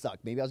needed to suck.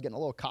 Maybe I was getting a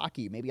little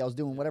cocky. Maybe I was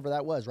doing whatever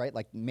that was, right?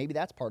 Like maybe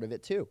that's part of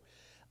it too.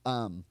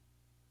 I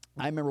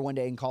remember one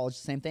day in college,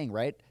 the same thing,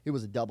 right? It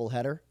was a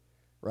doubleheader,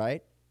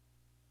 right?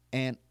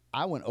 And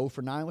I went 0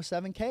 for 9 with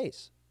 7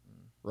 Ks,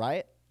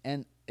 right?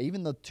 And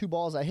even the 2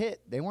 balls I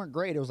hit, they weren't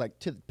great. It was like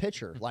to the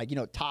pitcher, like,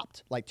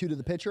 topped, like 2 to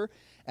the pitcher.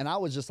 And I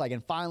was just like,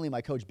 and finally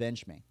my coach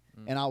benched me.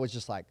 And I was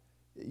just like,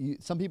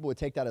 some people would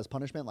take that as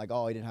punishment, like,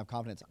 oh, he didn't have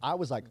confidence. I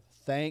was like,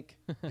 thank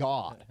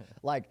God.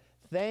 Like,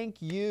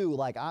 thank you.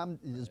 Like,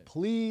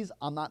 please,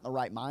 I'm not in the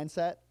right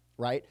mindset,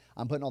 right?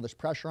 I'm putting all this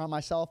pressure on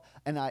myself.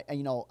 And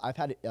I've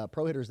had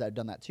pro hitters that have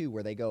done that too,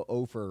 where they go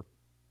 0 for,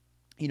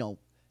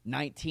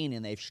 19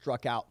 and they've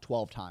struck out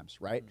 12 times,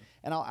 right?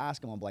 And I'll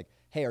ask them, I'm like,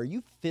 hey, are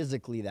you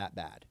physically that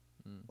bad?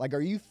 Like,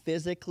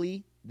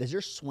 does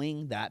your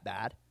swing that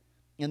bad?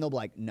 And they'll be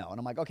like, no. And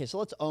I'm like, okay, so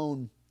let's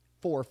own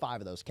 4 or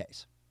 5 of those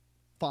Ks.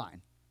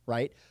 Fine,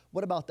 right?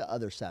 What about the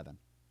other 7?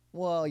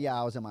 Well, yeah,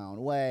 I was in my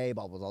own way,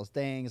 blah, blah, blah, those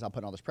things. I'm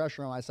putting all this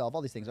pressure on myself,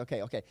 all these things.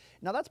 Okay.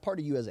 Now, that's part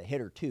of you as a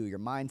hitter, too, your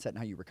mindset and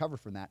how you recover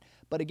from that.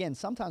 But again,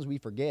 sometimes we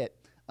forget.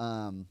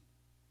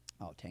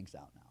 Tank's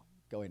out now.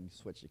 Go ahead and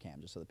switch the cam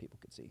just so that people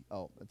can see.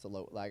 Oh, it's a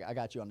low. Like, I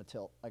got you on the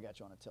tilt.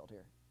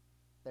 Here.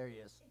 There he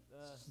is.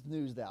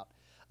 Snoozed out.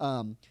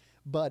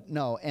 But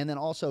no, and then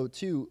also,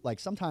 too,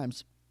 like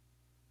sometimes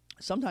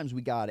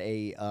we got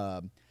we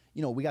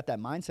got that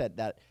mindset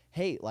that,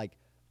 hey, like,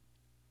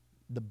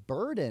 the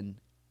burden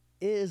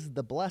is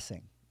the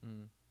blessing.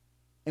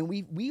 And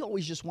we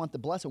always just want the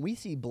blessing. We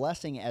see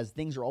blessing as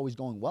things are always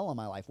going well in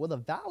my life. Well, the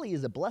valley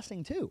is a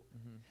blessing too.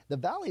 The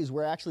valley is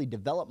where I actually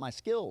develop my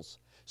skills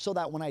so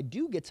that when I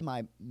do get to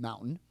my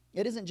mountain,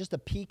 it isn't just a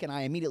peak and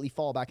I immediately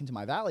fall back into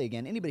my valley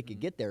again. Anybody could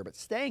get there, but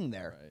staying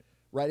there,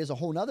 right, is a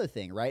whole nother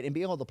thing, right? And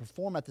being able to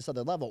perform at this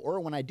other level. Or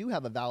when I do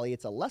have a valley,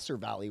 it's a lesser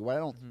valley where I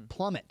don't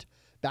plummet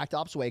back to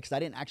opposite way because I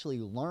didn't actually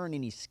learn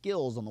any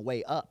skills on the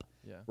way up,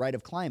 right,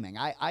 of climbing.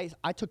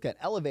 I took an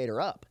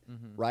elevator up,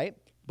 right?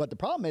 But the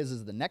problem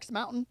is the next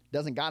mountain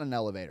doesn't got an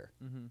elevator,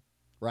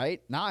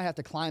 right? Now I have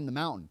to climb the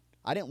mountain.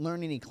 I didn't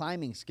learn any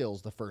climbing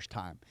skills the first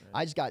time.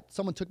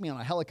 Someone took me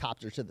on a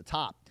helicopter to the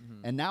top.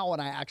 And now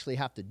when I actually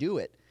have to do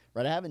it,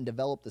 right, I haven't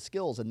developed the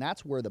skills. And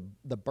that's where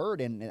the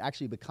burden, it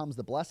actually becomes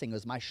the blessing,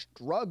 is my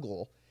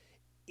struggle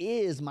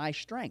is my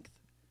strength,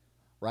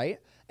 right?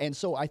 And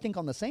so I think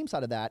on the same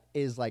side of that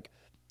is like,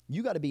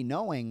 you got to be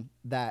knowing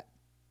that,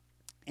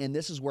 and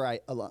this is where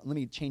let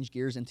me change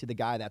gears into the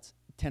guy that's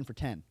 10 for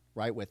 10,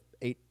 right, with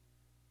 8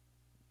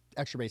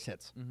 extra base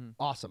hits.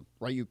 Awesome,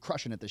 right? You're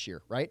crushing it this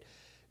year, right?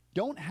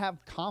 Don't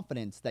have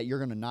confidence that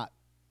you're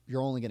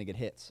only going to get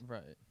hits.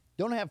 Right.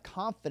 Don't have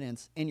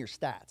confidence in your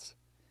stats.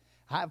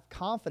 Have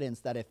confidence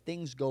that if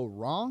things go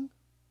wrong,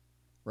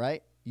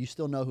 right, you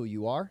still know who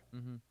you are,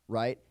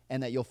 right,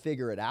 and that you'll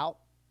figure it out.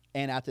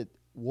 And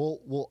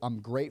I'm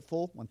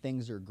grateful when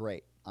things are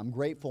great. I'm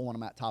grateful when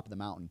I'm at top of the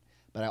mountain,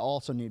 but I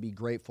also need to be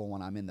grateful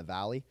when I'm in the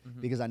valley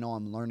because I know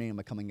I'm learning and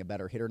becoming a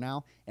better hitter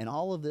now. And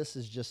all of this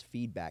is just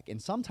feedback.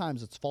 And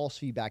sometimes it's false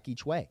feedback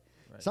each way.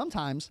 Right.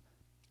 Sometimes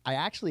I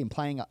actually am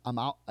playing. I'm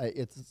out.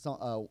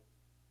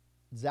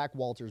 Zach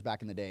Walters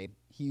back in the day,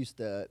 he used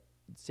to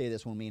say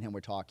this when me and him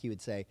would talk. He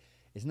would say,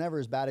 "It's never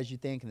as bad as you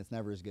think, and it's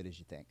never as good as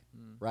you think."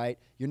 Right?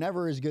 You're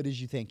never as good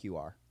as you think you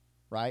are.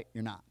 Right?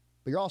 You're not.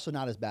 But you're also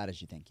not as bad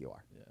as you think you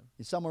are. Yeah.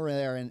 You're somewhere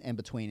there in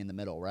between, in the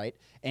middle, right?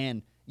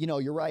 And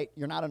you're right.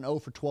 You're not an 0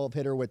 for 12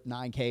 hitter with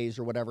 9 Ks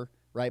or whatever,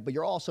 right? But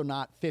you're also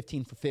not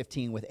 15 for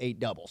 15 with 8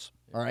 doubles,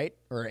 all right,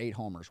 or 8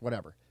 homers,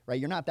 whatever, right?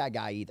 You're not that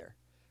guy either,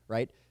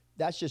 right?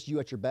 That's just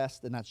you at your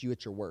best, and that's you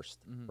at your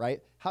worst,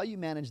 right? How you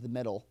manage the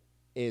middle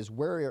is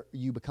where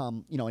you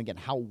become, again,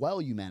 how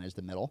well you manage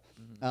the middle.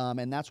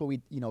 And that's what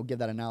we, give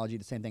that analogy.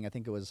 The same thing. I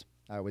think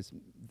I always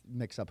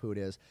mix up who it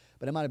is,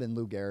 but it might have been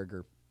Lou Gehrig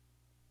or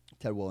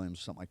Ted Williams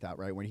or something like that,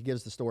 right? When he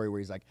gives the story where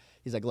he's like,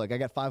 look, I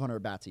got 500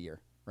 bats a year,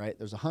 right?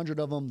 There's 100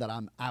 of them that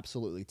I'm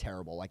absolutely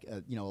terrible. Like,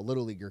 a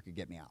little leaguer could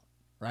get me out,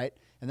 right?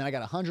 And then I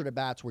got 100 at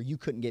bats where you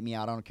couldn't get me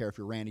out. I don't care if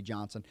you're Randy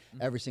Johnson.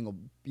 Every single,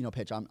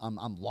 pitch,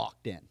 I'm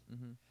locked in.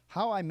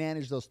 How I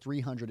manage those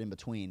 300 in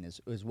between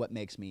is what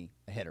makes me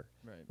a hitter,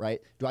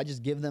 right? Do I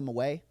just give them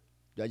away?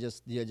 Do I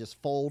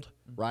just fold,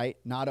 right?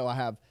 Now do I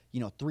have,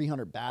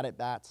 300 bad at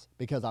bats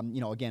because I'm,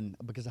 again,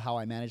 because of how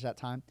I manage that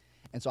time?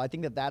 And so I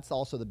think that's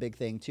also the big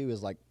thing too,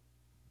 is like,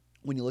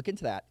 when you look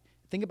into that,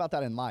 think about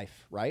that in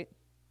life, right?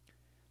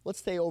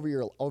 Let's say over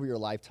your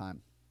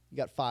lifetime, you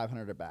got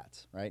 500 at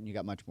bats, right? And you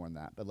got much more than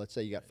that, but let's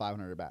say you got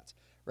 500 at bats,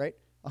 right?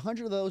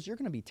 100 of those, you're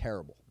going to be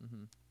terrible.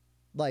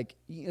 Like,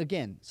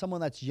 again,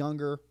 someone that's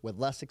younger with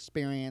less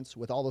experience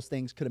with all those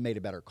things could have made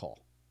a better call,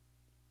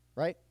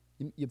 right?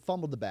 You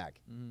fumbled the bag.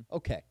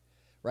 Okay,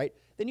 right?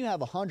 Then you have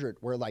 100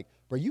 where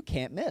you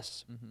can't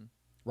miss.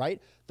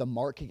 Right? The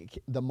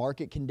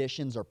market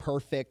conditions are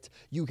perfect.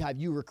 You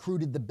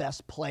recruited the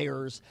best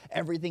players.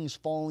 Everything's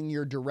falling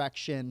your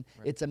direction.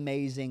 Right. It's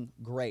amazing.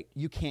 Great.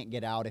 You can't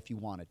get out if you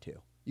wanted to.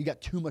 You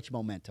got too much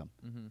momentum.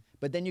 Mm-hmm.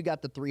 But then you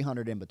got the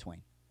 300 in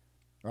between,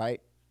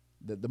 right?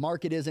 The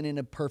market isn't in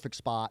a perfect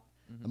spot.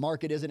 Mm-hmm. The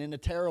market isn't in a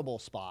terrible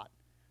spot,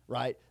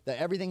 right? That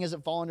everything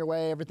isn't falling your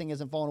way, everything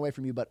isn't falling away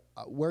from you, but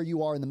where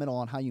you are in the middle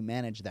on how you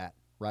manage that,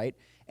 right?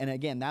 And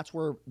again, that's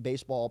where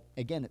baseball,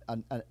 again,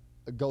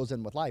 goes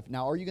in with life.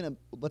 Now, are you going to,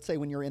 let's say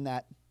when you're in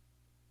that,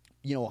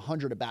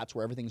 100 at bats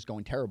where everything's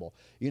going terrible,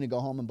 you're going to go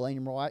home and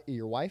blame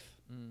your wife?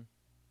 Mm.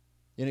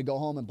 You're going to go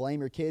home and blame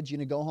your kids. You're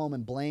going to go home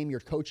and blame your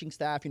coaching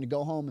staff. You're going to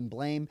go home and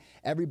blame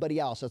everybody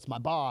else. It's my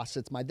boss.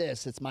 It's my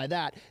this. It's my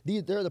that.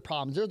 They're the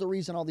problems. They're the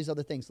reason, all these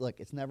other things. Look,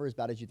 it's never as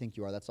bad as you think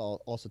you are. That's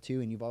all also too.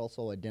 And you've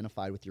also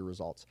identified with your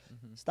results.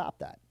 Mm-hmm. Stop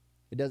that.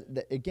 It does.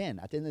 Again,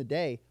 at the end of the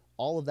day,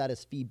 all of that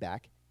is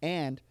feedback.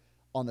 And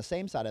on the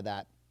same side of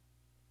that,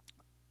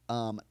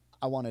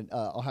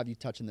 I'll have you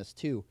touch on this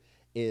too,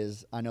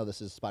 is I know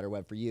this is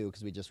spiderweb for you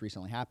because we just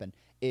recently happened,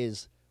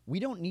 is we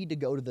don't need to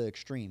go to the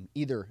extreme,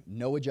 either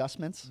no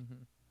adjustments Mm-hmm.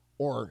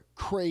 or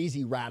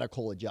crazy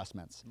radical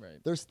adjustments. Right.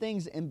 There's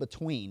things in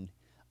between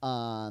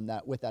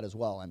that with that as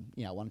well. And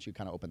why don't you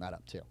kind of open that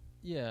up too?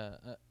 Yeah,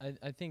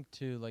 I think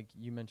too, like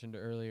you mentioned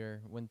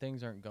earlier, when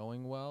things aren't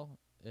going well,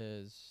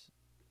 is,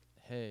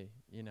 hey,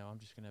 I'm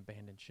just gonna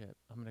abandon ship.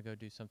 I'm gonna go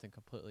do something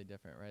completely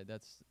different, right?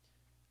 That's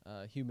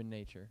human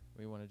nature.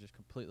 We want to just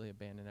completely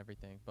abandon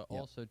everything, but Yep.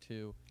 also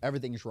too,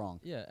 Everything's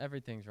wrong. yeah,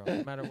 everything's wrong,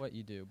 no matter what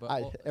you do.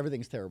 But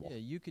Everything's terrible. yeah,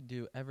 you could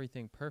do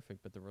everything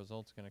perfect, but the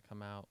result's gonna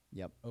come out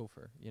Yep.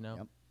 over.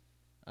 Yep.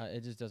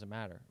 It just doesn't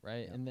matter,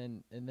 right?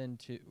 Yep. And then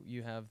too,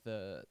 you have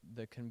the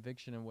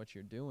conviction in what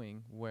you're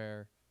doing,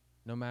 where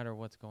no matter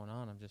what's going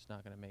on, I'm just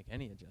not going to make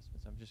any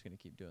adjustments. I'm just going to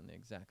keep doing the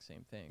exact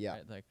same thing. Yeah.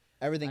 Right? Like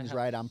Everything's I have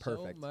right. I'm so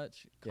perfect.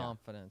 much Yeah.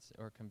 confidence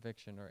or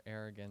conviction or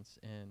arrogance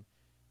in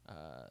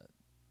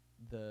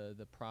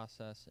the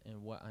process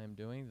and what I'm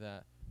doing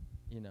that,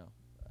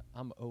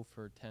 I'm 0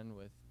 for 10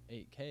 with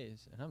 8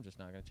 Ks, and I'm just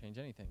not going to change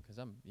anything because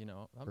I'm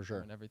For sure.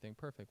 doing everything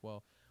perfect.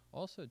 Well,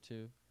 also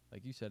too,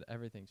 like you said,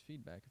 everything's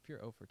feedback. If you're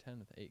 0 for 10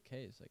 with 8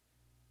 Ks, like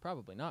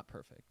probably not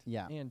perfect.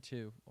 Yeah. And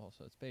two,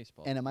 also it's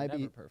baseball. And it You're might be-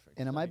 never perfect.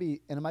 And it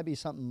So, might be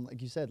something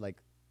like you said,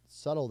 like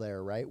subtle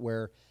there, right?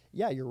 Where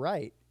you're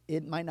right.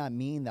 It might not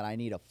mean that I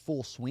need a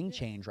full swing Yeah.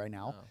 change right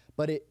now, No.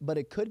 but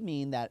it could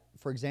mean that,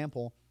 for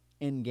example,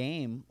 in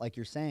game, like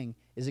you're saying,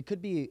 is it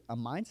could be a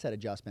mindset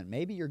adjustment.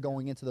 Maybe you're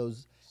going into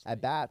those at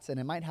Sweet. bats, and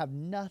it might have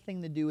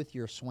nothing to do with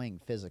your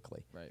swing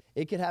physically. Right.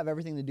 It could have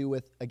everything to do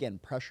with, again,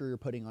 pressure you're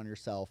putting on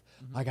yourself.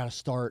 Mm-hmm. I got to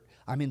start.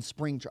 I'm in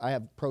spring. I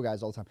have pro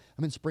guys all the time.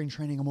 I'm in spring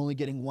training. I'm only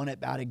getting one at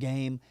bat a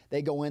game.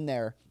 They go in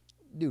there.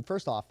 Dude,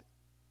 first off,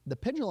 the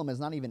pendulum is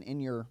not even in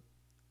your,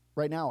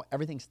 right now,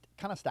 everything's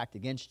kind of stacked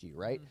against you,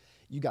 right?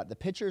 You got the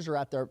pitchers are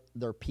at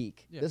their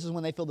peak. Yeah. This is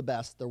when they feel the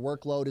best. Their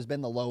workload has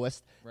been the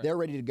lowest. Right. They're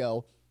ready to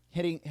go.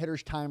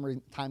 Hitters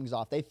timing's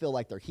off. They feel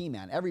like they're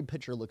He-Man. Every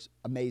pitcher looks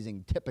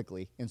amazing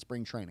typically in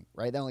spring training,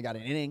 right? They only got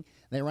an inning.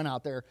 They run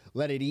out there,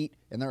 let it eat,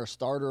 and they're a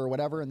starter or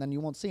whatever, and then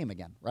you won't see them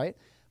again, right?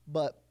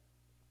 But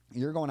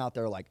you're going out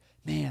there like,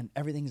 man,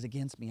 everything's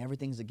against me.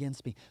 Everything's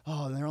against me.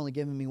 Oh, they're only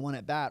giving me one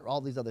at bat,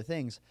 all these other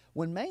things.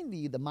 When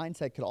mainly the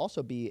mindset could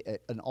also be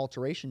an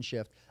alteration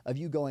shift of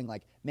you going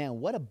like, man,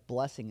 what a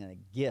blessing and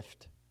a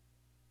gift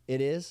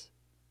it is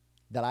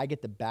that I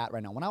get to bat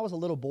right now. When I was a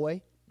little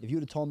boy, if you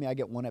would have told me I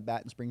get one at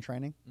bat in spring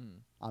training,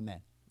 I'm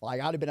in.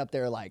 Like I'd have been up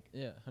there like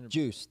Yeah, 100%.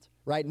 juiced,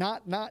 right?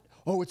 Not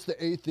oh, it's the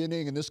 8th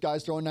inning and this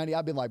guy's throwing 90.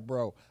 I've been like,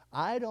 bro,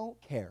 I don't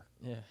care.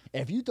 Yeah.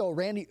 If you throw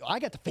Randy, I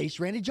got to face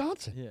Randy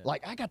Johnson. Yeah.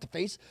 Like I got to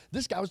face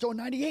this guy was throwing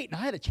 98 and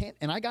I had a chance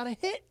and I got a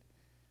hit,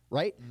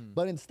 right?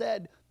 But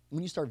instead,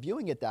 when you start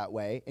viewing it that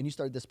way and you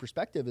start this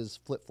perspective is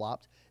flip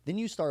flopped, then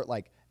you start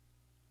like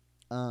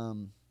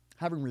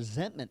having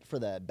resentment for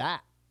the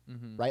bat,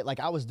 right? Like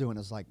I was doing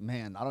is like,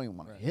 man, I don't even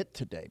want to hit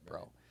today,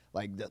 bro.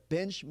 Like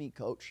bench me,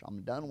 coach.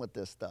 I'm done with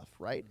this stuff,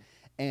 right?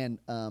 And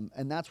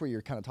that's where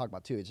you're kind of talking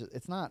about too.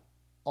 It's not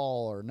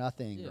all or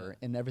nothing or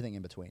and everything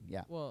in between.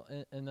 Yeah. Well,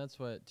 and that's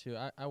what too.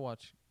 I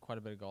watch quite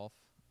a bit of golf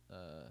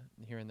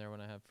here and there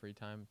when I have free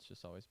time. It's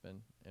just always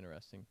been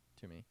interesting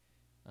to me,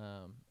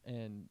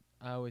 and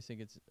I always think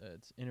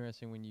it's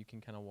interesting when you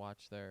can kind of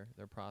watch their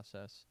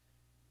process,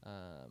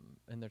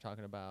 and they're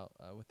talking about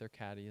with their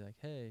caddy like,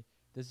 hey,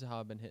 this is how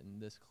I've been hitting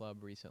this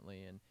club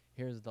recently, and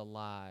here's the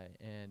lie,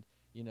 and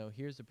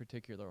here's the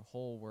particular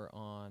hole we're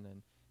on,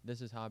 and this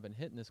is how I've been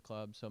hitting this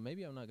club, so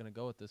maybe I'm not going to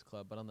go with this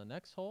club, but on the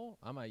next hole,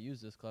 I might use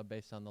this club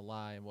based on the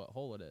lie and what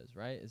hole it is,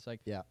 right? It's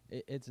like,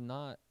 it's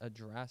not a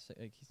drastic,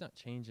 like he's not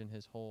changing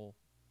his whole,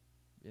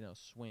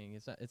 swing.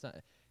 It's not,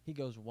 he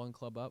goes one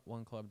club up,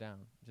 one club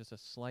down, just a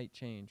slight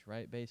change,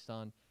 right? Based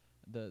on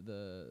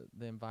the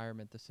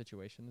environment, the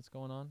situation that's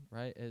going on,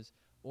 right?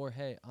 Or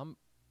hey, I'm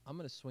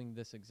going to swing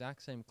this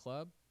exact same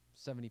club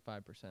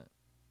 75%.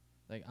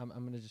 Like I'm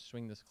going to just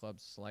swing this club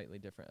slightly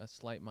different, a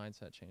slight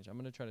mindset change. I'm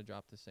going to try to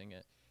drop this thing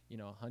at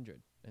 100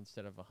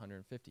 instead of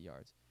 150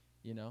 yards,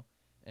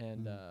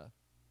 and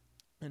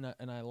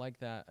and I like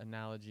that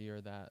analogy or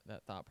that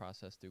thought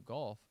process through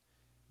golf,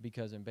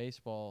 because in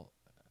baseball,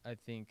 I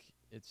think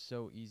it's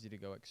so easy to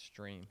go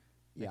extreme.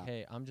 Like, Yeah.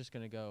 hey, I'm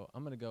going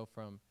to go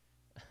from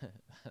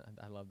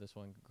I love this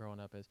one growing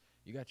up is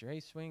you got your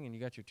ace swing and you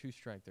got your two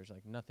strike. There's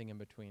like nothing in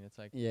between. It's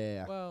like,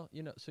 Yeah. well,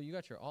 so you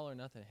got your all or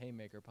nothing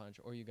haymaker punch,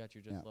 or you got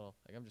your just Yeah. little,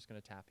 like, I'm just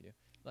going to tap you.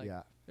 Like,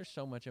 Yeah. there's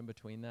so much in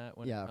between that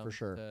when Yeah, it for comes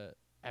sure. to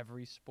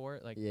every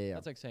sport. Like, Yeah.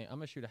 that's like saying, I'm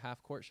going to shoot a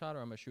half court shot or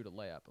I'm going to shoot a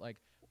layup. Like,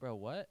 bro,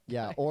 what?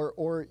 Yeah,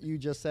 or you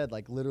just said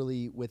like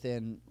literally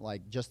within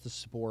like just the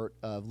sport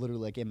of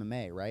literally like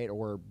MMA, right?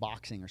 Or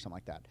boxing or something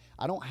like that.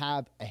 I don't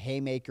have a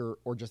haymaker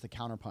or just a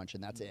counter punch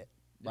and that's it,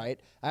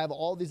 right? I have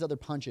all these other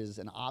punches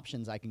and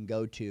options I can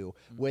go to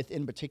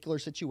within particular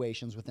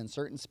situations, within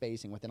certain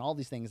spacing, within all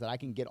these things that I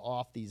can get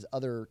off these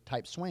other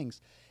type swings.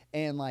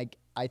 And like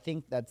I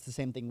think that's the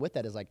same thing with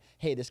that is like,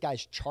 hey, this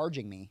guy's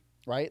charging me.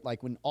 Right,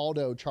 like when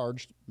Aldo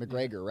charged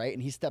McGregor, right,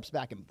 and he steps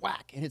back and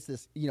whack and hits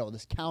this,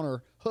 this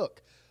counter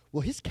hook.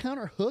 Well, his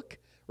counter hook,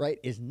 right,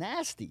 is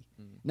nasty.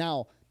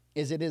 Now,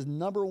 is it his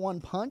number one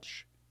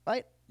punch,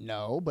 right?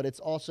 No, but it's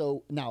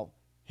also now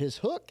his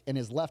hook and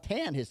his left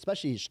hand,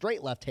 especially his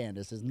straight left hand,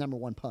 is his number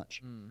one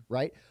punch,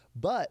 right?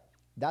 But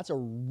that's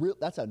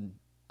an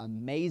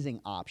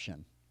amazing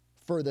option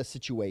for the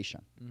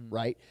situation,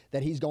 right?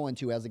 That he's going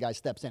to as the guy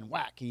steps in,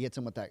 whack, he hits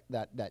him with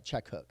that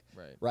check hook,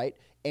 right?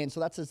 And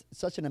so that's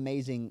such an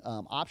amazing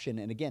option.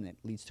 And again, it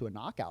leads to a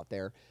knockout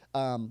there.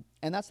 And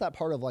that's that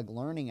part of like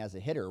learning as a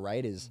hitter,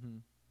 right? Is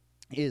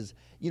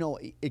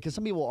because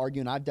some people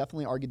argue, and I've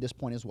definitely argued this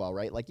point as well,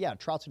 right? Like, yeah,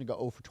 Trout's going to go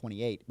 0 for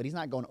 28, but he's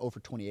not going 0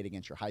 for 28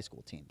 against your high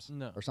school teams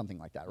or something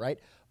like that, right?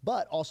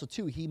 But also,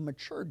 too, he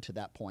matured to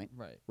that point,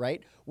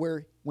 right?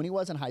 Where when he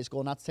was in high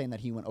school, not saying that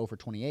he went 0 for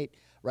 28,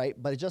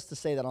 right? But just to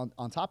say that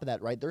on top of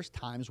that, right, there's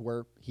times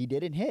where he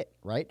didn't hit,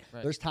 right?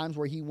 There's times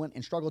where he went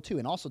and struggled, too.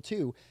 And also,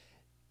 too,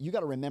 you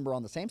got to remember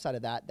on the same side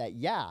of that,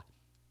 yeah,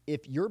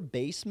 if your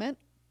basement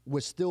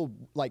was still,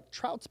 like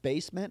Trout's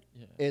basement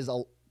is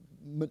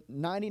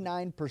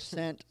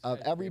 99% of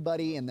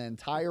everybody in the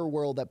entire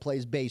world that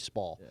plays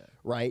baseball,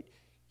 right,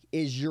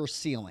 is your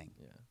ceiling,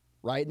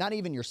 right? Not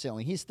even your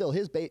ceiling. He's still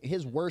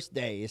his worst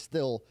day is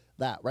still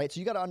that, right?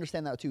 So you got to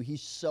understand that too.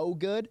 He's so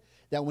good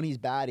that when he's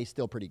bad, he's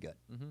still pretty good,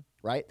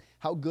 right?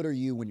 How good are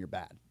you when you're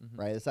bad,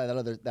 right? It's that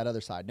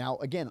other side. Now,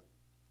 again,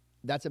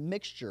 that's a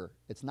mixture.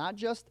 It's not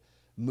just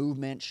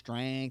movement,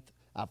 strength,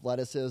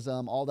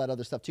 athleticism, all that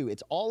other stuff too.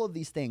 It's all of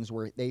these things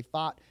where they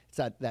thought, it's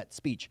that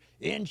speech,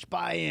 inch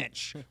by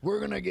inch, we're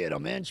going to get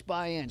them inch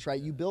by inch, right?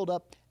 You build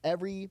up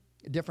every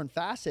different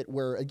facet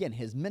where, again,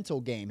 his mental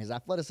game, his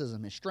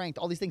athleticism, his strength,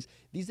 all these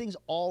things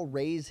all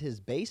raise his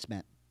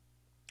basement.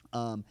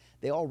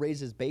 They all raise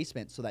his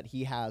basement so that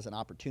he has an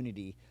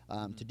opportunity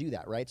to do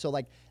that, right? So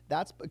like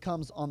that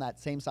becomes on that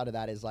same side of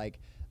that is like,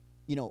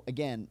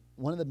 again,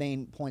 one of the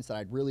main points that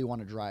I'd really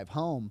want to drive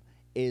home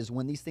is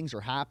when these things are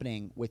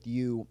happening with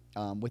you,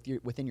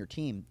 within your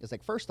team, is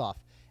like, first off,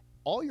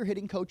 all your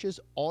hitting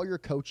coaches, all your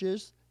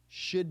coaches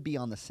should be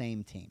on the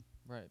same team.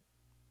 Right.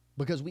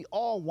 Because we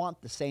all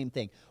want the same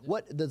thing.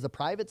 What does the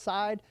private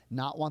side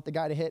not want the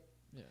guy to hit?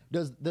 Yeah.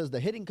 Does the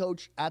hitting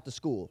coach at the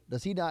school,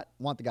 does he not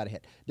want the guy to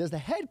hit? Does the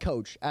head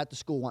coach at the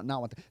school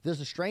not want does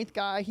the strength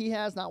guy he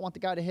has not want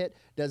the guy to hit?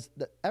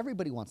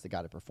 Everybody wants the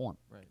guy to perform,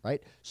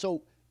 right?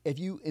 So if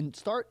you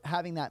start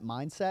having that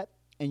mindset,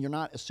 and you're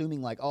not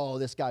assuming like, oh,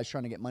 this guy's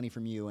trying to get money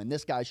from you, and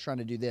this guy's trying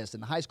to do this,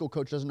 and the high school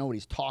coach doesn't know what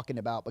he's talking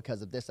about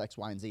because of this X,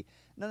 Y, and Z.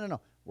 No.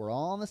 We're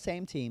all on the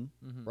same team,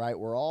 right?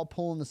 We're all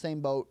pulling the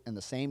same boat in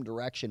the same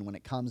direction when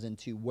it comes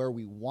into where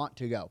we want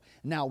to go.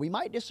 Now, we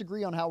might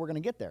disagree on how we're going to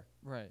get there.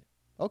 Right.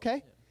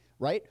 Okay,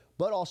 right?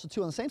 But also,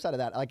 too, on the same side of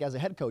that, like as a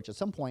head coach, at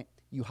some point,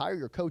 you hire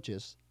your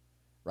coaches,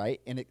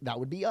 right? And that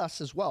would be us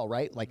as well,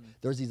 right? Like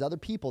there's these other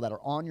people that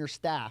are on your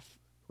staff,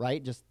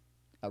 right? Just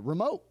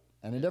remote.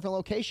 And a different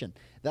location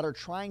that are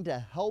trying to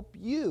help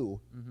you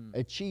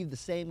achieve the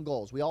same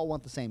goals. We all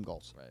want the same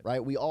goals,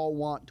 right? We all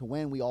want to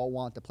win. We all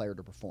want the player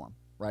to perform,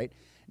 right?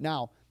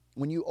 Now,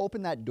 when you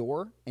open that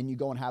door and you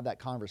go and have that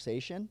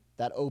conversation,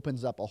 that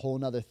opens up a whole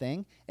nother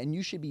thing. And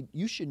you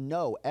should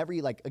know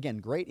again,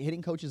 great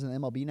hitting coaches in the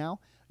MLB now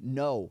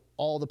know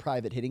all the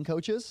private hitting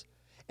coaches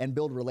and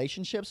build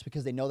relationships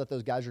because they know that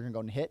those guys are going to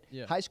go and hit.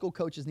 Yeah. High school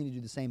coaches need to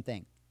do the same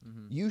thing.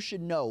 You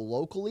should know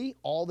locally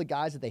all the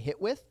guys that they hit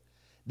with.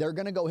 They're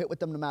going to go hit with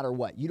them no matter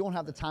what. You don't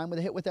have the time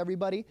to hit with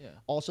everybody. Yeah.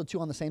 Also, too,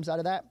 on the same side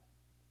of that,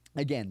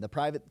 again, the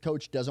private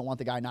coach doesn't want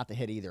the guy not to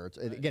hit either.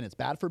 Again, it's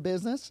bad for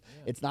business.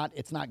 Yeah.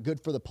 It's not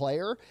good for the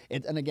player.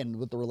 And again,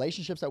 with the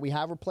relationships that we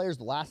have with players,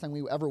 the last thing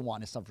we ever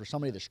want is for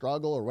somebody to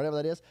struggle or whatever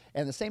that is.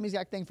 And the same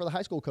exact thing for the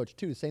high school coach,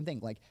 too. The same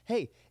thing. Like,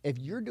 hey, if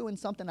you're doing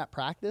something at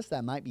practice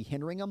that might be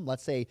hindering them,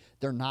 let's say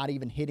they're not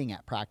even hitting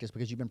at practice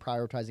because you've been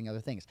prioritizing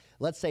other things.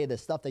 Let's say the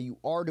stuff that you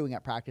are doing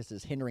at practice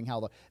is hindering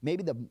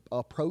maybe the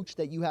approach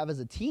that you have as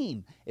a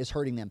team is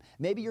hurting them.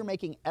 Maybe you're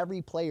making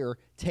every player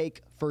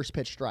take first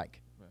pitch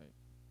strike.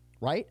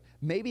 Right?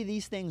 Maybe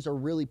these things are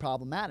really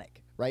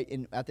problematic, right?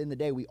 And at the end of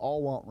the day, we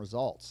all want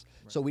results.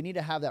 Right. So we need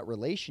to have that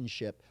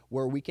relationship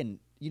where we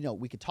can,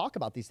 we could talk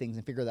about these things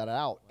and figure that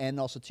out. Right. And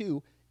also,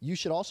 too, you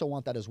should also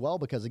want that as well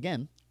because,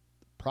 again,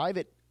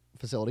 private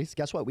facilities,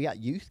 guess what? We got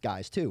youth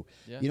guys, too.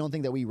 Yeah. You don't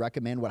think that we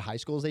recommend what high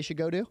schools they should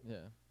go to? Yeah.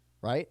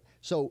 right?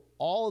 So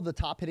all of the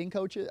top hitting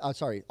coaches,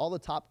 all the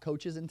top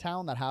coaches in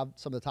town that have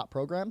some of the top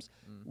programs,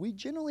 we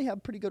generally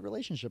have pretty good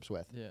relationships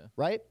with,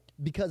 right?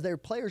 Because their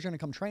players are going to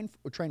come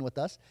train with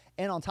us,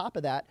 and on top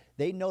of that,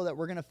 they know that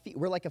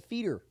we're like a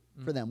feeder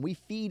for them. We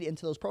feed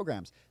into those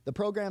programs. The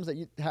programs that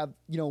you have,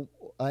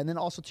 and then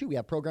also too, we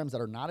have programs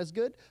that are not as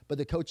good, but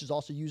the coaches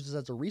also use this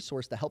as a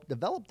resource to help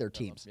develop their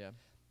teams. Yeah.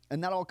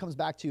 And that all comes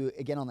back to,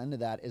 again, on the end of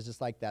that is just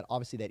like that,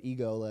 obviously that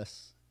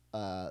egoless,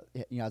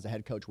 as a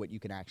head coach, what you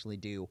can actually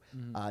do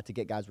to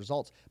get guys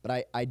results.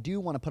 But I do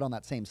want to put on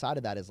that same side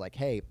of that is like,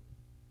 hey,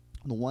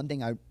 the one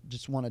thing I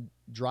just want to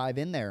drive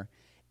in there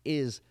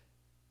is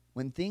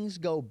when things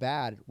go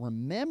bad,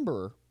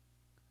 remember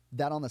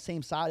that on the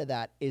same side of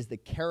that is the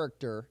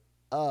character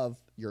of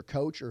your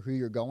coach or who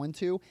you're going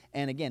to.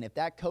 And again, if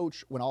that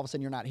coach, when all of a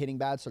sudden you're not hitting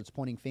bad, starts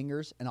pointing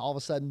fingers, and all of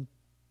a sudden,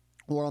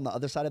 or on the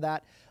other side of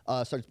that,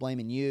 starts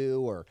blaming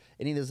you or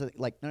any of this,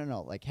 like,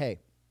 no. Like, hey,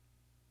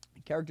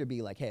 character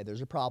be like, hey,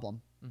 there's a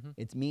problem.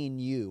 It's me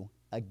and you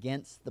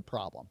against the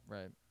problem.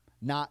 Right.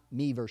 Not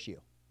me versus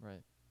you.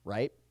 Right.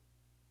 Right?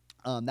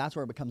 That's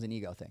where it becomes an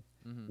ego thing.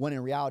 When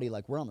in reality,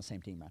 like, we're on the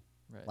same team, man.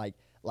 Right.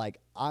 Like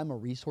I'm a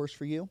resource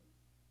for you.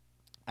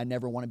 I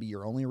never want to be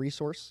your only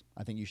resource.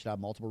 I think you should have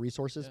multiple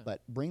resources,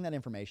 but bring that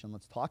information.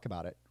 Let's talk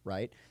about it,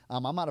 right?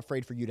 I'm not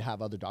afraid for you to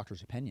have other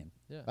doctors' opinion.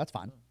 Yeah. That's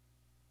fine.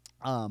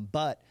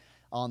 But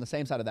on the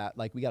same side of that,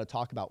 like, we got to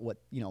talk about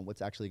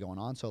what's actually going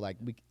on. So like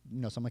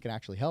someone can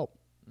actually help.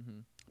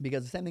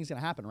 Because the same thing's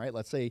going to happen, right?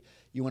 Let's say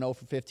you went 0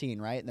 for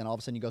 15, right? And then all of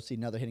a sudden you go see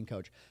another hitting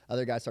coach.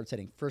 Other guy starts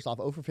hitting. First off,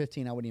 0 for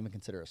 15, I wouldn't even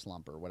consider a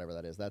slump or whatever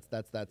that is.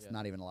 That's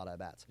not even a lot of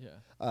at-bats.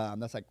 Yeah.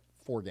 That's like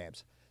 4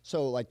 games.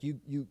 So like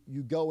you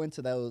go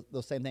into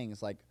those same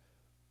things, like,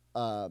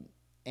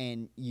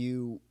 and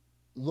you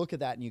look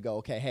at that and you go,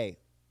 okay, hey,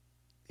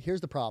 here's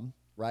the problem,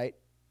 right?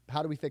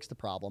 How do we fix the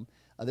problem?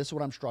 This is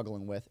what I'm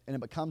struggling with. And it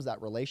becomes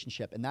that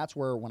relationship. And that's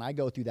where, when I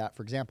go through that,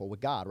 for example,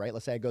 with God, right?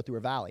 Let's say I go through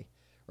a valley,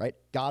 right?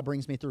 God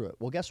brings me through it.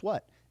 Well, guess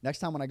what? Next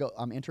time when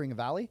I'm entering a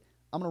valley,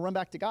 I'm going to run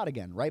back to God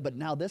again, right? But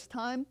now this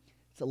time,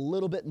 it's a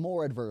little bit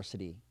more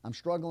adversity. I'm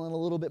struggling a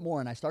little bit more,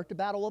 and I start to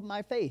battle with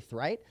my faith,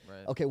 right?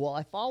 Okay, well,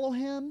 I follow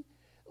him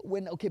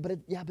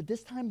but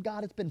this time,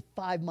 God, it's been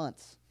 5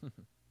 months,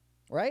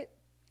 right?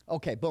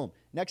 Okay, boom.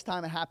 Next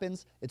time it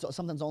happens,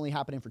 something's only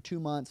happening for 2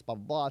 months, blah,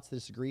 blah, blah, it's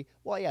this degree.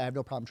 Well, yeah, I have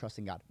no problem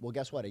trusting God. Well,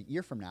 guess what? A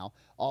year from now,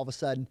 all of a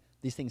sudden,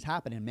 these things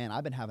happen, and man,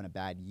 I've been having a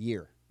bad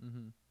year.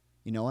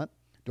 You know what?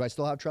 Do I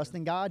still have trust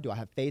in God? Do I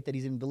have faith that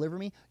he's going to deliver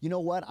me? You know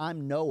what?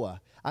 I'm Noah.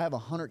 I have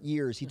 100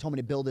 years. He told me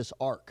to build this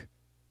ark,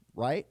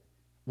 right?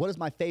 What does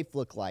my faith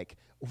look like?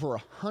 For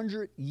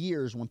 100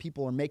 years, when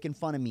people are making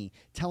fun of me,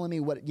 telling me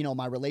what,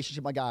 my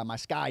relationship with God, my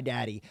sky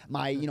daddy,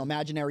 my,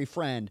 imaginary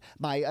friend,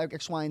 my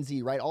X, Y, and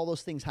Z, right? All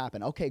those things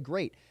happen. Okay,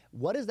 great.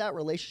 What does that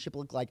relationship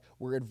look like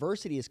where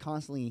adversity is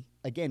constantly,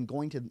 again,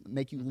 going to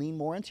make you lean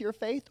more into your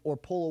faith or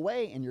pull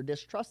away, and your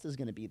distrust is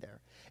going to be there?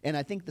 And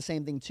I think the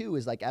same thing, too,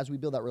 is like, as we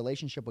build that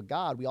relationship with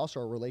God, we also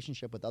have a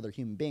relationship with other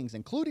human beings,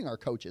 including our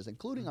coaches,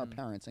 including our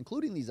parents,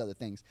 including these other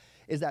things,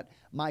 is that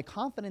my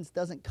confidence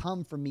doesn't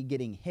come from me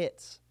getting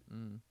hits.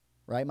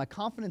 Right? My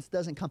confidence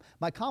doesn't come.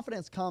 My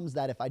confidence comes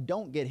that if I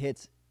don't get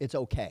hits, it's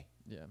okay.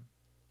 Yeah.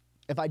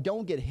 If I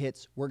don't get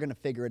hits, we're going to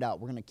figure it out.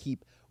 We're going to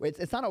keep,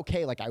 it's not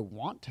okay like I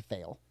want to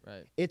fail.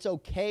 Right. It's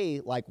okay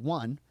like,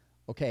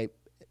 okay,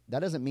 that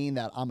doesn't mean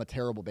that I'm a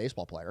terrible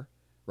baseball player,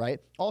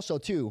 right? Also,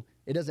 too,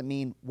 it doesn't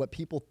mean what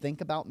people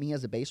think about me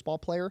as a baseball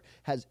player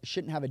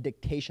shouldn't have a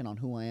dictation on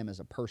who I am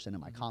as a person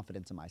and my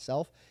confidence in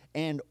myself,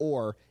 and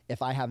or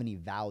if I have any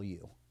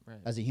value.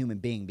 As a human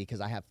being,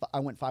 because I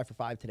went 5 for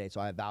 5 today, so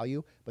I have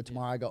value, but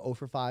tomorrow I go 0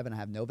 for 5 and I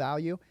have no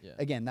value.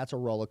 Again, that's a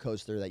roller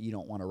coaster that you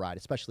don't want to ride,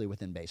 especially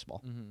within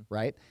baseball,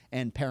 right?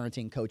 And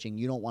parenting, coaching,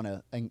 you don't want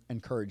to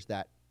encourage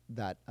that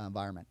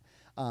environment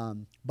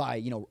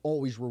by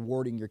always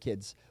rewarding your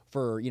kids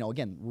for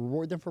again,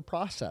 reward them for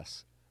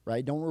process.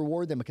 Right? Don't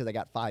reward them because I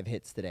got 5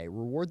 hits today.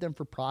 Reward them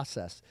for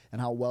process and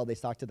how well they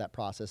stuck to that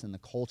process and the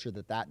culture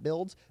that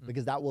builds,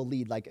 because that will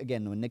lead, like,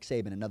 again, with Nick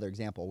Saban, another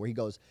example, where he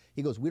goes,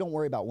 we don't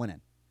worry about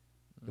winning.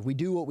 If we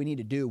do what we need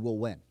to do, we'll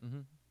win.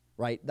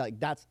 Right? Like,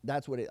 that's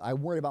what I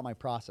worry about my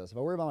process. If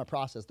I worry about my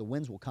process, the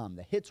wins will come,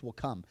 the hits will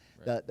come,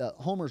 the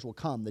homers will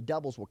come, the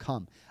doubles will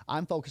come.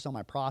 I'm focused on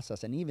my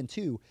process. And even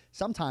too,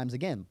 sometimes,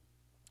 again,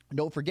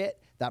 don't forget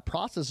that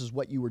process is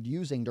what you were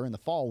using during the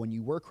fall when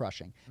you were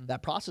crushing.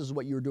 That process is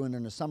what you were doing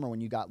during the summer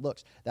when you got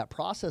looks. That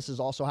process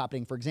is also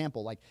happening. For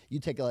example, like, you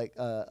take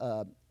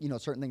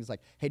certain things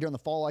like, hey, during the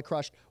fall I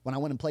crushed. When I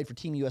went and played for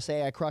Team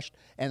USA, I crushed.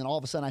 And then all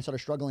of a sudden I started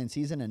struggling in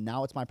season, and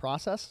now it's my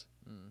process.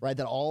 Right?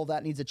 That all of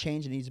that needs to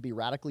change. It needs to be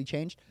radically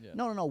changed. Yeah.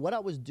 No. What I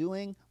was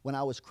doing when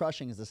I was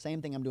crushing is the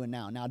same thing I'm doing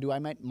now. Now, do I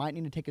might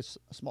need to take a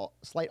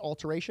slight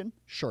alteration?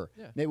 Sure.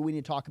 Yeah. Maybe we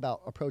need to talk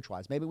about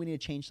approach-wise. Maybe we need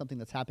to change something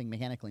that's happening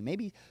mechanically.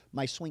 Maybe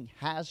my swing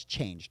has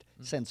changed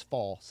since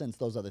fall, since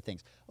those other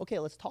things. Okay,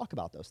 let's talk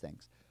about those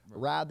things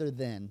rather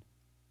than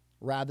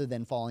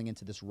falling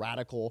into this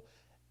radical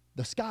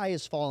The sky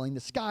is falling.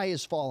 The sky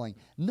is falling.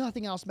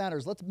 Nothing else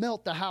matters. Let's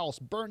melt the house.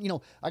 Burn.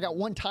 I got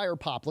one tire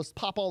pop. Let's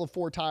pop all the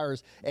 4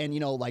 tires and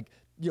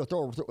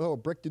throw a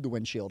brick through the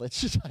windshield. It's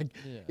just like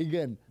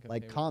again,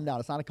 like calm down.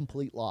 It's not a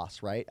complete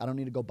loss, right? I don't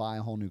need to go buy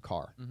a whole new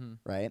car,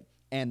 right?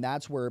 And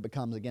that's where it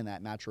becomes again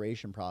that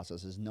maturation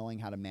process is knowing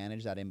how to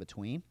manage that in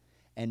between,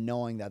 and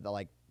knowing that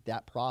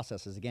that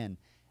process is again.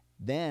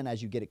 Then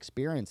as you get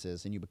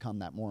experiences and you become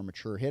that more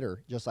mature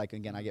hitter, just like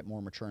again I get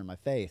more mature in my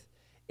faith.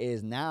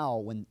 Is now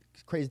when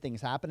crazy things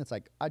happen, it's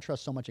like I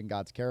trust so much in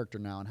God's character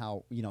now and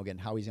how, again,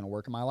 how he's going to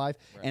work in my life.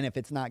 Right. And if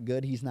it's not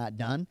good, he's not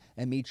done.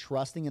 And me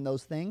trusting in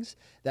those things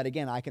that,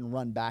 again, I can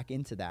run back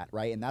into that,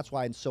 right? And that's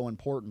why it's so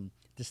important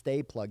to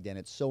stay plugged in.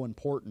 It's so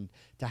important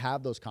to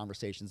have those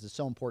conversations. It's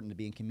so important to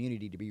be in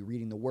community, to be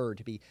reading the word,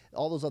 to be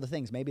all those other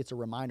things. Maybe it's a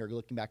reminder,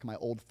 looking back at my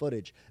old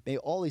footage, maybe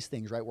all these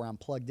things, right, where I'm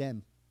plugged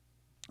in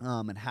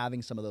and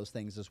having some of those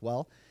things as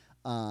well.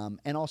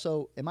 And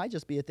also, it might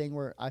just be a thing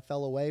where I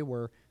fell away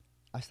where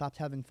I stopped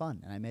having fun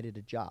and I made it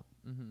a job,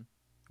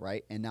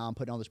 right? And now I'm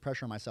putting all this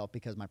pressure on myself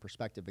because my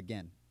perspective,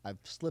 again, I've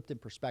slipped in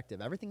perspective.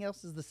 Everything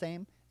else is the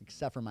same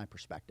except for my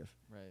perspective.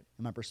 Right.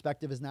 And my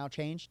perspective has now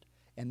changed,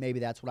 and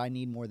maybe that's what I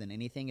need more than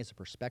anything is a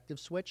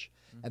perspective switch.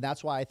 And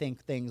that's why I think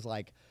things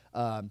like,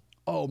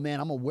 oh, man,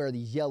 I'm going to wear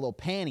these yellow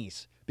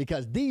panties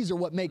because these are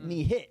what make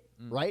me hit,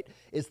 right?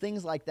 Is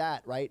things like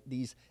that, right?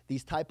 These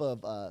type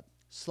of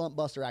slump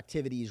buster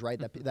activities, right,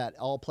 that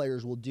all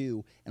players will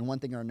do in one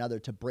thing or another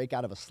to break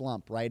out of a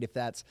slump, right? If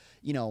that's,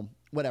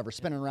 whatever,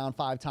 spinning around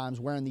 5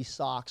 times, wearing these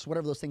socks,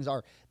 whatever those things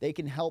are, they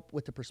can help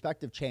with the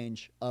perspective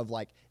change of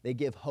like, they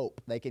give hope.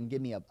 They can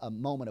give me a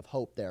moment of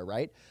hope there,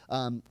 right?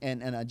 If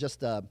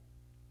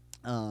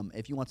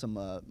you want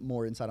some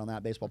more insight on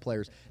that, baseball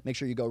players, make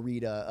sure you go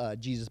read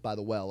Jesus by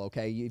the Well,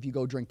 okay? If you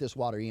go drink this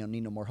water, you don't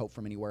need no more hope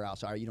from anywhere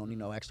else, all right? You don't need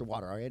no extra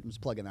water, all right? I'm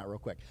just plugging that real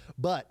quick.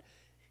 But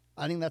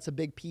I think that's a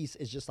big piece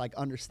is just like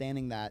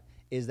understanding that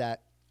is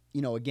that,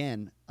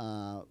 again,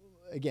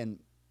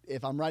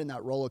 if I'm riding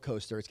that roller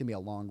coaster, it's going to be a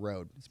long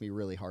road. It's going to be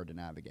really hard to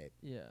navigate.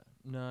 Yeah.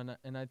 No,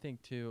 and I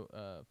think, too,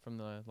 from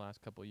the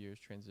last couple of years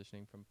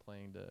transitioning from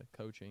playing to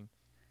coaching,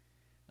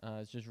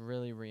 it's just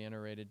really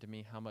reiterated to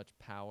me how much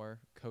power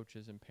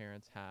coaches and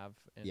parents have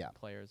in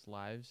players'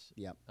 lives.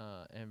 Yep.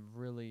 And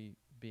really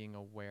being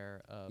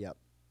aware of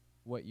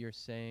what you're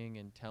saying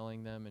and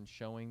telling them and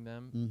showing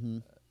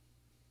them.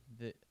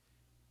 That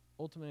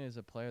ultimately, as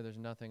a player, there's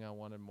nothing I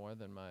wanted more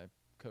than my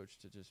coach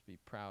to just be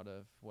proud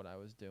of what I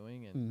was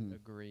doing and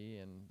agree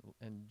and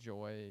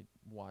enjoy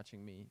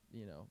watching me,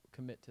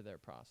 commit to their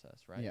process,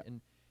 right? Yep.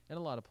 And a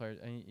lot of players,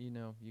 and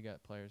you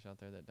got players out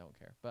there that don't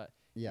care, but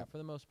for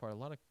the most part, a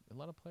lot of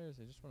players,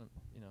 they just want to,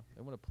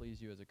 they want to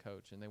please you as a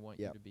coach and they want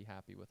you to be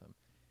happy with them.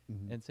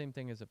 And same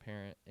thing as a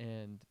parent,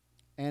 and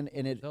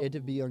it to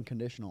be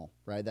unconditional,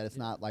 right? That it's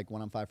not like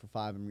when I'm 5 for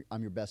 5,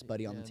 I'm your best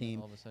buddy on the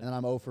team, and then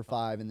I'm 0 for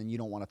 5, and then you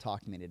don't want to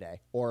talk to me today,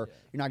 or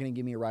you're not going to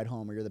give me a ride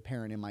home, or you're the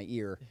parent in my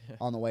ear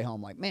on the way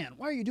home, like, man,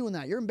 why are you doing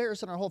that? You're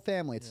embarrassing our whole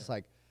family. It's just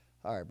like,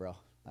 all right, bro,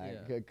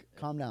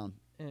 calm down.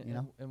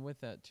 And with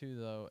that too,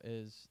 though,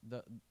 is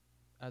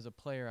as a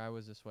player, I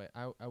was this way.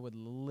 I would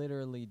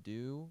literally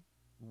do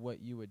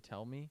what you would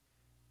tell me,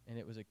 and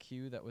it was a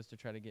cue that was to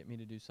try to get me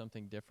to do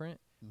something different.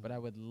 But I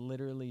would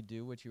literally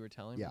do what you were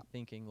telling me,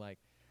 thinking like,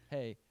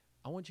 hey,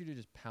 I want you to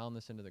just pound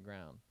this into the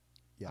ground.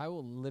 I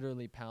will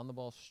literally pound the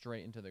ball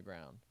straight into the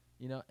ground.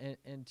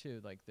 And too,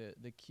 like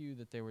the cue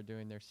that they were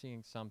doing, they're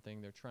seeing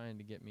something, they're trying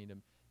to get me to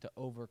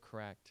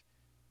overcorrect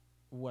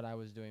what I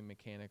was doing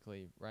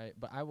mechanically, right?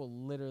 But I will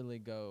literally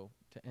go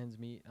to ends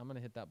meet. I'm going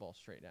to hit that ball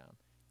straight down.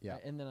 Yeah.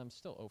 Right? And then I'm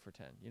still 0 for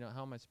 10.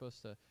 How am I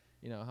supposed to,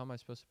 how am I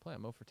supposed to play?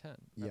 I'm 0 for 10.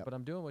 Right? Yep. But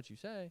I'm doing what you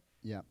say.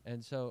 Yeah.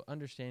 And so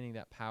understanding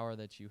that power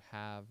that you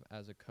have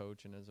as a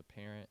coach and as a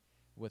parent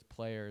with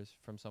players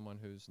from someone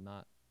who's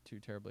not too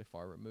terribly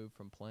far removed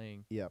from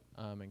playing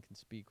and can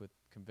speak with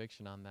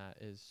conviction on that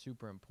is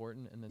super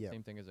important. And then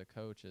same thing as a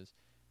coach is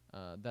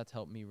that's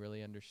helped me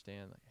really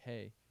understand, like,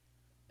 hey,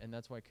 and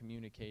that's why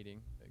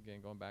communicating, again,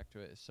 going back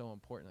to it, is so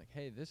important. Like,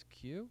 hey, this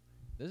cue,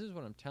 this is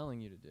what I'm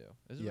telling you to do.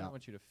 This is what I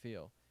want you to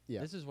feel.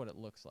 This is what it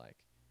looks like.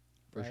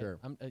 For sure.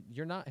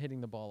 You're not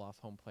hitting the ball off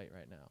home plate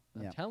right now.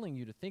 I'm telling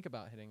you to think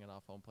about hitting it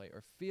off home plate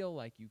or feel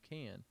like you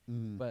can.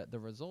 But the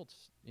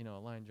results, a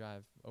line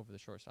drive over the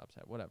shortstop's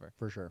head, whatever.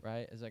 For sure.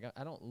 Right? It's like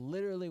I don't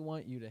literally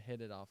want you to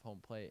hit it off home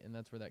plate, and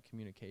that's where that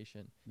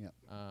communication.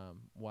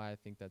 Why I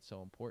think that's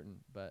so important.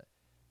 But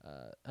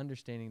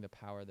understanding the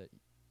power that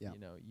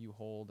you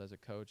hold as a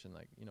coach, and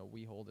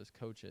we hold as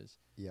coaches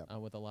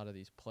with a lot of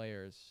these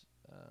players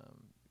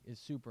is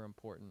super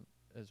important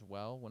as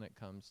well when it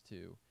comes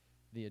to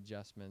the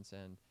adjustments.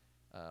 And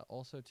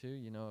also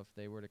too, if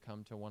they were to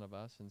come to one of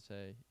us and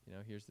say,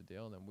 here's the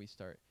deal, and then we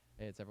start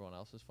hey, it's everyone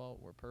else's fault.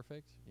 We're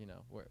perfect. You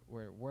know,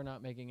 we're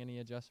not making any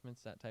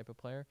adjustments. That type of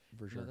player.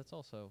 For You know, sure. that's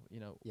also, you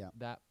know, Yeah.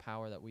 that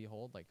power that we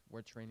hold. Like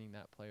we're training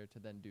that player to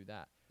then do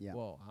that. Yeah.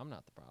 Well, I'm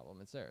not the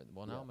problem. It's there.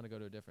 Well, now Yeah. I'm going to go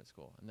to a different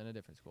school, and then a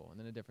different school, and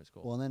then a different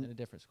school, Well, and then- a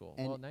different school.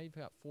 and- Well, now you've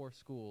got 4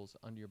 schools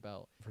under your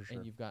belt, For sure.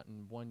 and you've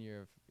gotten 1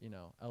 year of, you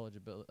know,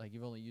 eligibility. Like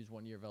you've only used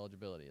 1 year of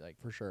eligibility. Like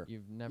For sure.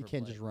 you've never. You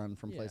can't played. just run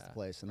from place to Yeah,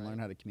 place and learn right.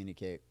 how to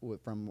communicate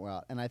from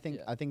out. And I think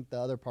Yeah. I think the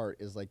other part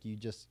is like you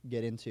just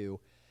get into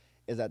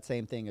is that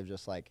same thing of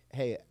just like,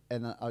 hey,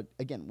 and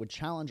again, would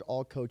challenge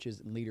all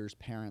coaches and leaders,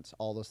 parents,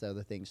 all those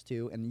other things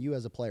too, and you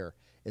as a player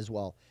as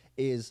well,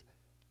 is,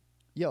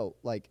 yo,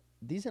 like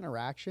these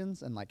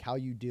interactions and like how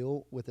you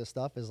deal with this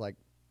stuff is like,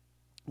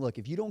 look,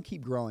 if you don't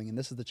keep growing, and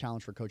this is the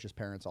challenge for coaches,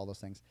 parents, all those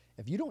things,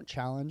 if you don't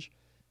challenge,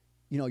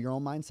 you know, your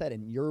own mindset,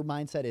 and your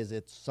mindset is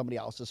it's somebody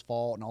else's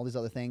fault and all these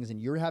other things,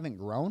 and you haven't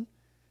grown,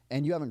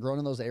 and you haven't grown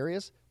in those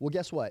areas, well,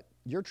 guess what?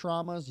 Your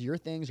traumas, your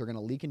things are going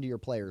to leak into your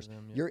players.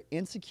 Them, yep. Your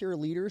insecure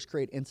leaders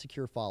create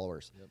insecure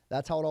followers. Yep.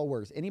 That's how it all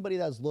works. Anybody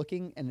that's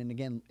looking, and then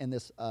again, in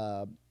this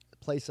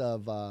place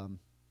of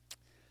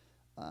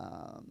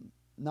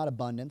not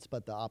abundance,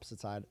 but the opposite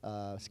side,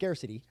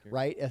 scarcity,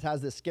 right? It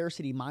has this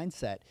scarcity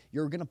mindset.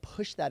 You're going to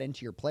push that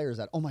into your players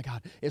that, oh my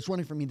God, it's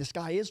running from me. This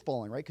guy is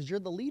falling, right? Because you're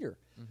the leader.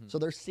 So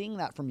they're seeing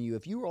that from you.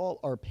 If you all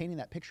are painting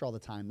that picture all the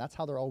time, that's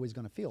how they're always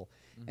going to feel.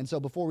 And so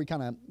before we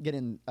kind of get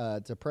in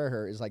to prayer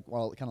here is like,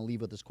 well, kind of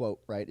leave with this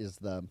quote, right? Is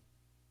the,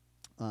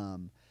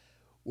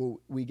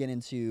 we get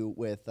into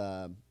with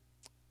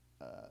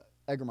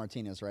Edgar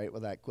Martinez, right?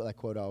 With that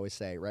quote I always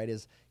say, right?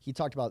 Is he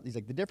talked about, he's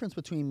like, the difference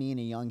between me and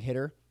a young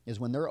hitter is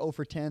when they're 0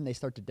 for 10, they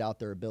start to doubt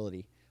their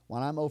ability.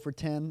 When I'm 0 for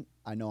 10,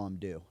 I know I'm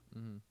due.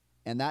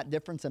 And that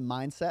difference in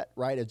mindset,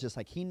 right, is just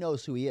like he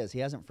knows who he is. He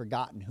hasn't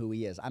forgotten who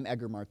he is. I'm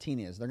Edgar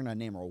Martinez. They're going to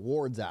name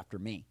awards after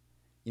me.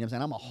 You know what I'm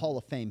saying? I'm a Hall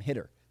of Fame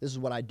hitter. This is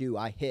what I do.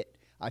 I hit.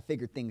 I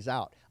figure things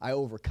out. I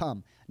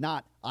overcome.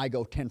 Not I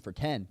go 10 for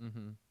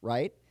 10,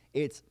 right?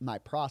 It's my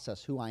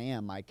process, who I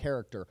am, my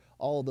character,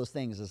 all of those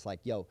things. Is like,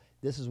 yo,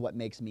 this is what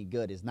makes me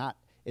good. It's not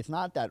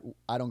that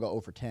I don't go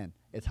 0 for 10.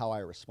 It's how I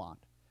respond,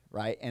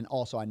 right? And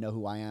also I know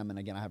who I am. And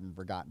again, I haven't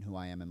forgotten who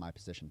I am in my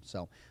position.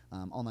 So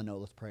on that note,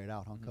 let's pray it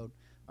out, huh, Code?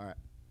 All right.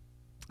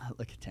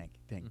 Look at Tank.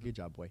 Good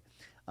job, boy.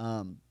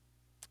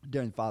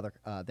 Dear Father,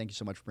 thank you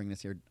so much for bringing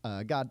us here.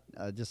 God,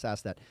 just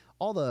ask that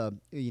all the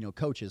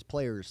coaches,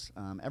 players,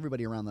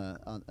 everybody around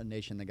the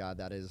nation, the God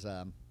that is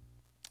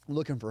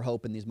looking for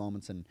hope in these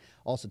moments, and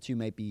also too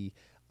may be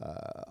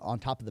on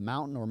top of the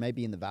mountain or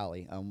maybe in the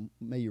valley.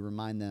 May you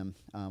remind them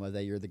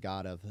that you're the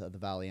God of the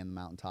valley and the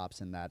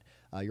mountaintops, and that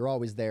you're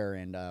always there.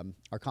 And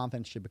our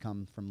confidence should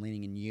become from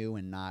leaning in you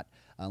and not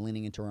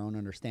leaning into our own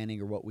understanding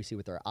or what we see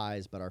with our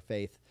eyes, but our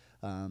faith.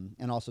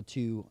 And also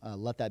to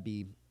let that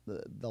be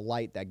the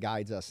light that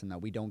guides us, and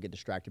that we don't get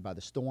distracted by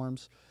the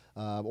storms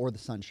or the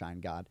sunshine,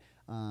 God.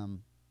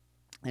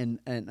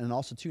 And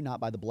also too, not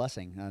by the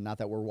blessing, not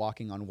that we're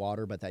walking on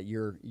water, but that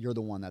you're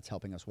the one that's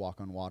helping us walk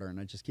on water. And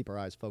I just keep our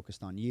eyes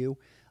focused on you.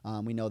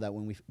 We know that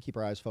when we keep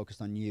our eyes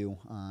focused on you,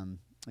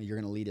 you're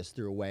going to lead us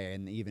through a way.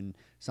 And even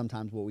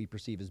sometimes what we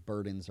perceive as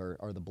burdens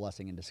are the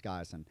blessing in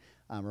disguise. And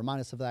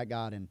remind us of that,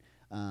 God.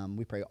 And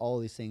we pray all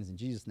these things in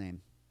Jesus'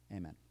 name.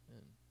 Amen.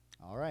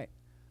 All right.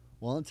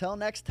 Well, until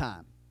next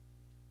time,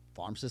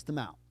 Farm System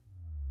out.